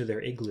them into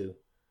their igloo.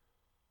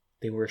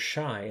 They were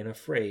shy and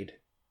afraid,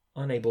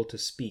 unable to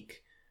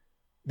speak.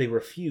 They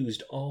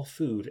refused all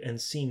food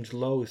and seemed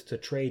loath to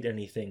trade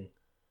anything.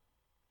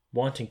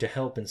 Wanting to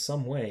help in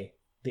some way,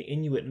 the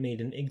Inuit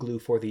made an igloo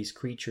for these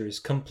creatures,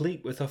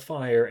 complete with a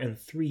fire and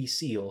 3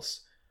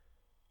 seals.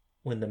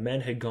 When the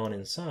men had gone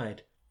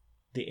inside,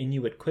 the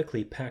Inuit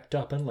quickly packed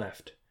up and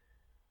left.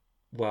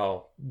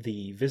 While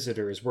the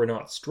visitors were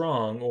not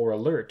strong or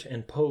alert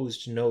and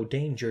posed no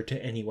danger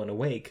to anyone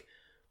awake,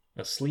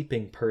 a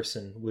sleeping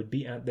person would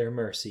be at their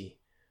mercy,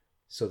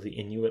 so the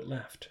Inuit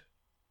left.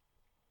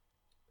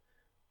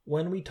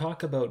 When we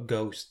talk about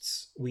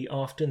ghosts, we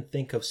often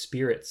think of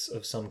spirits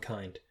of some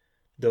kind,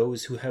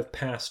 those who have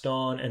passed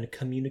on and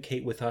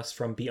communicate with us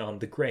from beyond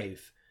the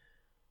grave.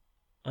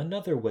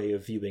 Another way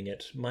of viewing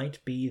it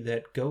might be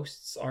that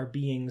ghosts are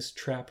beings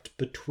trapped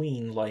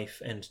between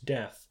life and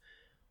death,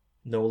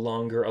 no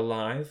longer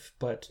alive,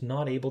 but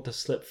not able to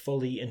slip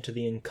fully into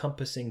the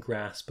encompassing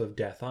grasp of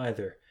death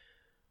either.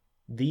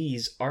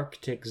 These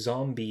Arctic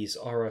zombies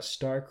are a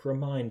stark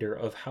reminder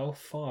of how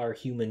far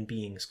human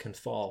beings can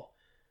fall.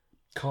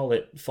 Call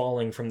it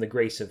falling from the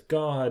grace of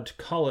God,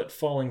 call it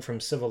falling from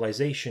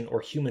civilization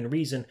or human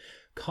reason,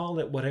 call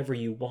it whatever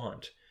you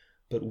want,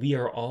 but we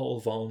are all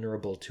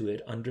vulnerable to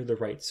it under the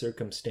right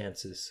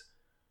circumstances.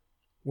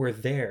 We're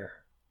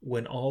there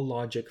when all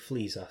logic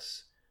flees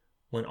us,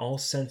 when all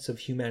sense of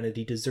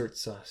humanity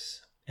deserts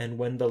us, and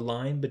when the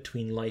line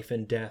between life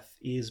and death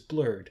is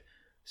blurred,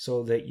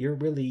 so that you're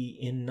really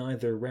in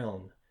neither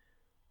realm.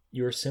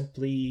 You're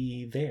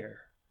simply there.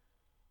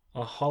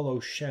 A hollow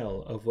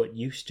shell of what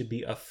used to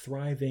be a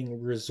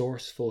thriving,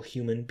 resourceful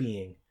human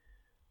being.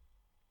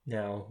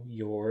 Now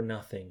you're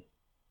nothing.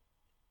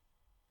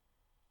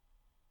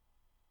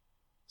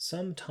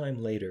 Some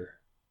time later,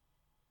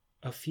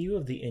 a few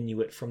of the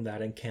Inuit from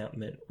that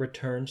encampment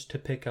returned to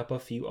pick up a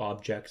few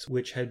objects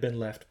which had been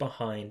left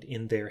behind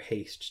in their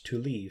haste to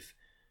leave.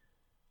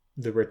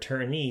 The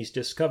returnees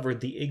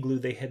discovered the igloo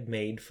they had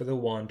made for the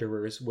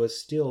wanderers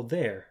was still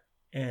there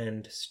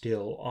and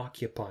still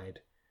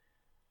occupied.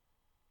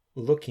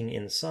 Looking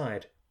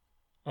inside,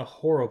 a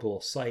horrible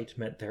sight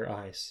met their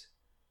eyes.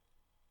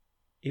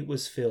 It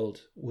was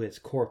filled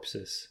with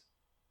corpses.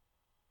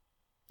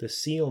 The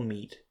seal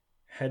meat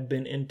had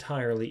been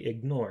entirely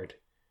ignored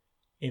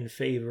in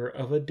favor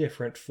of a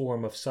different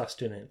form of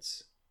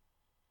sustenance.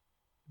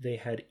 They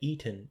had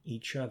eaten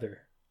each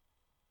other.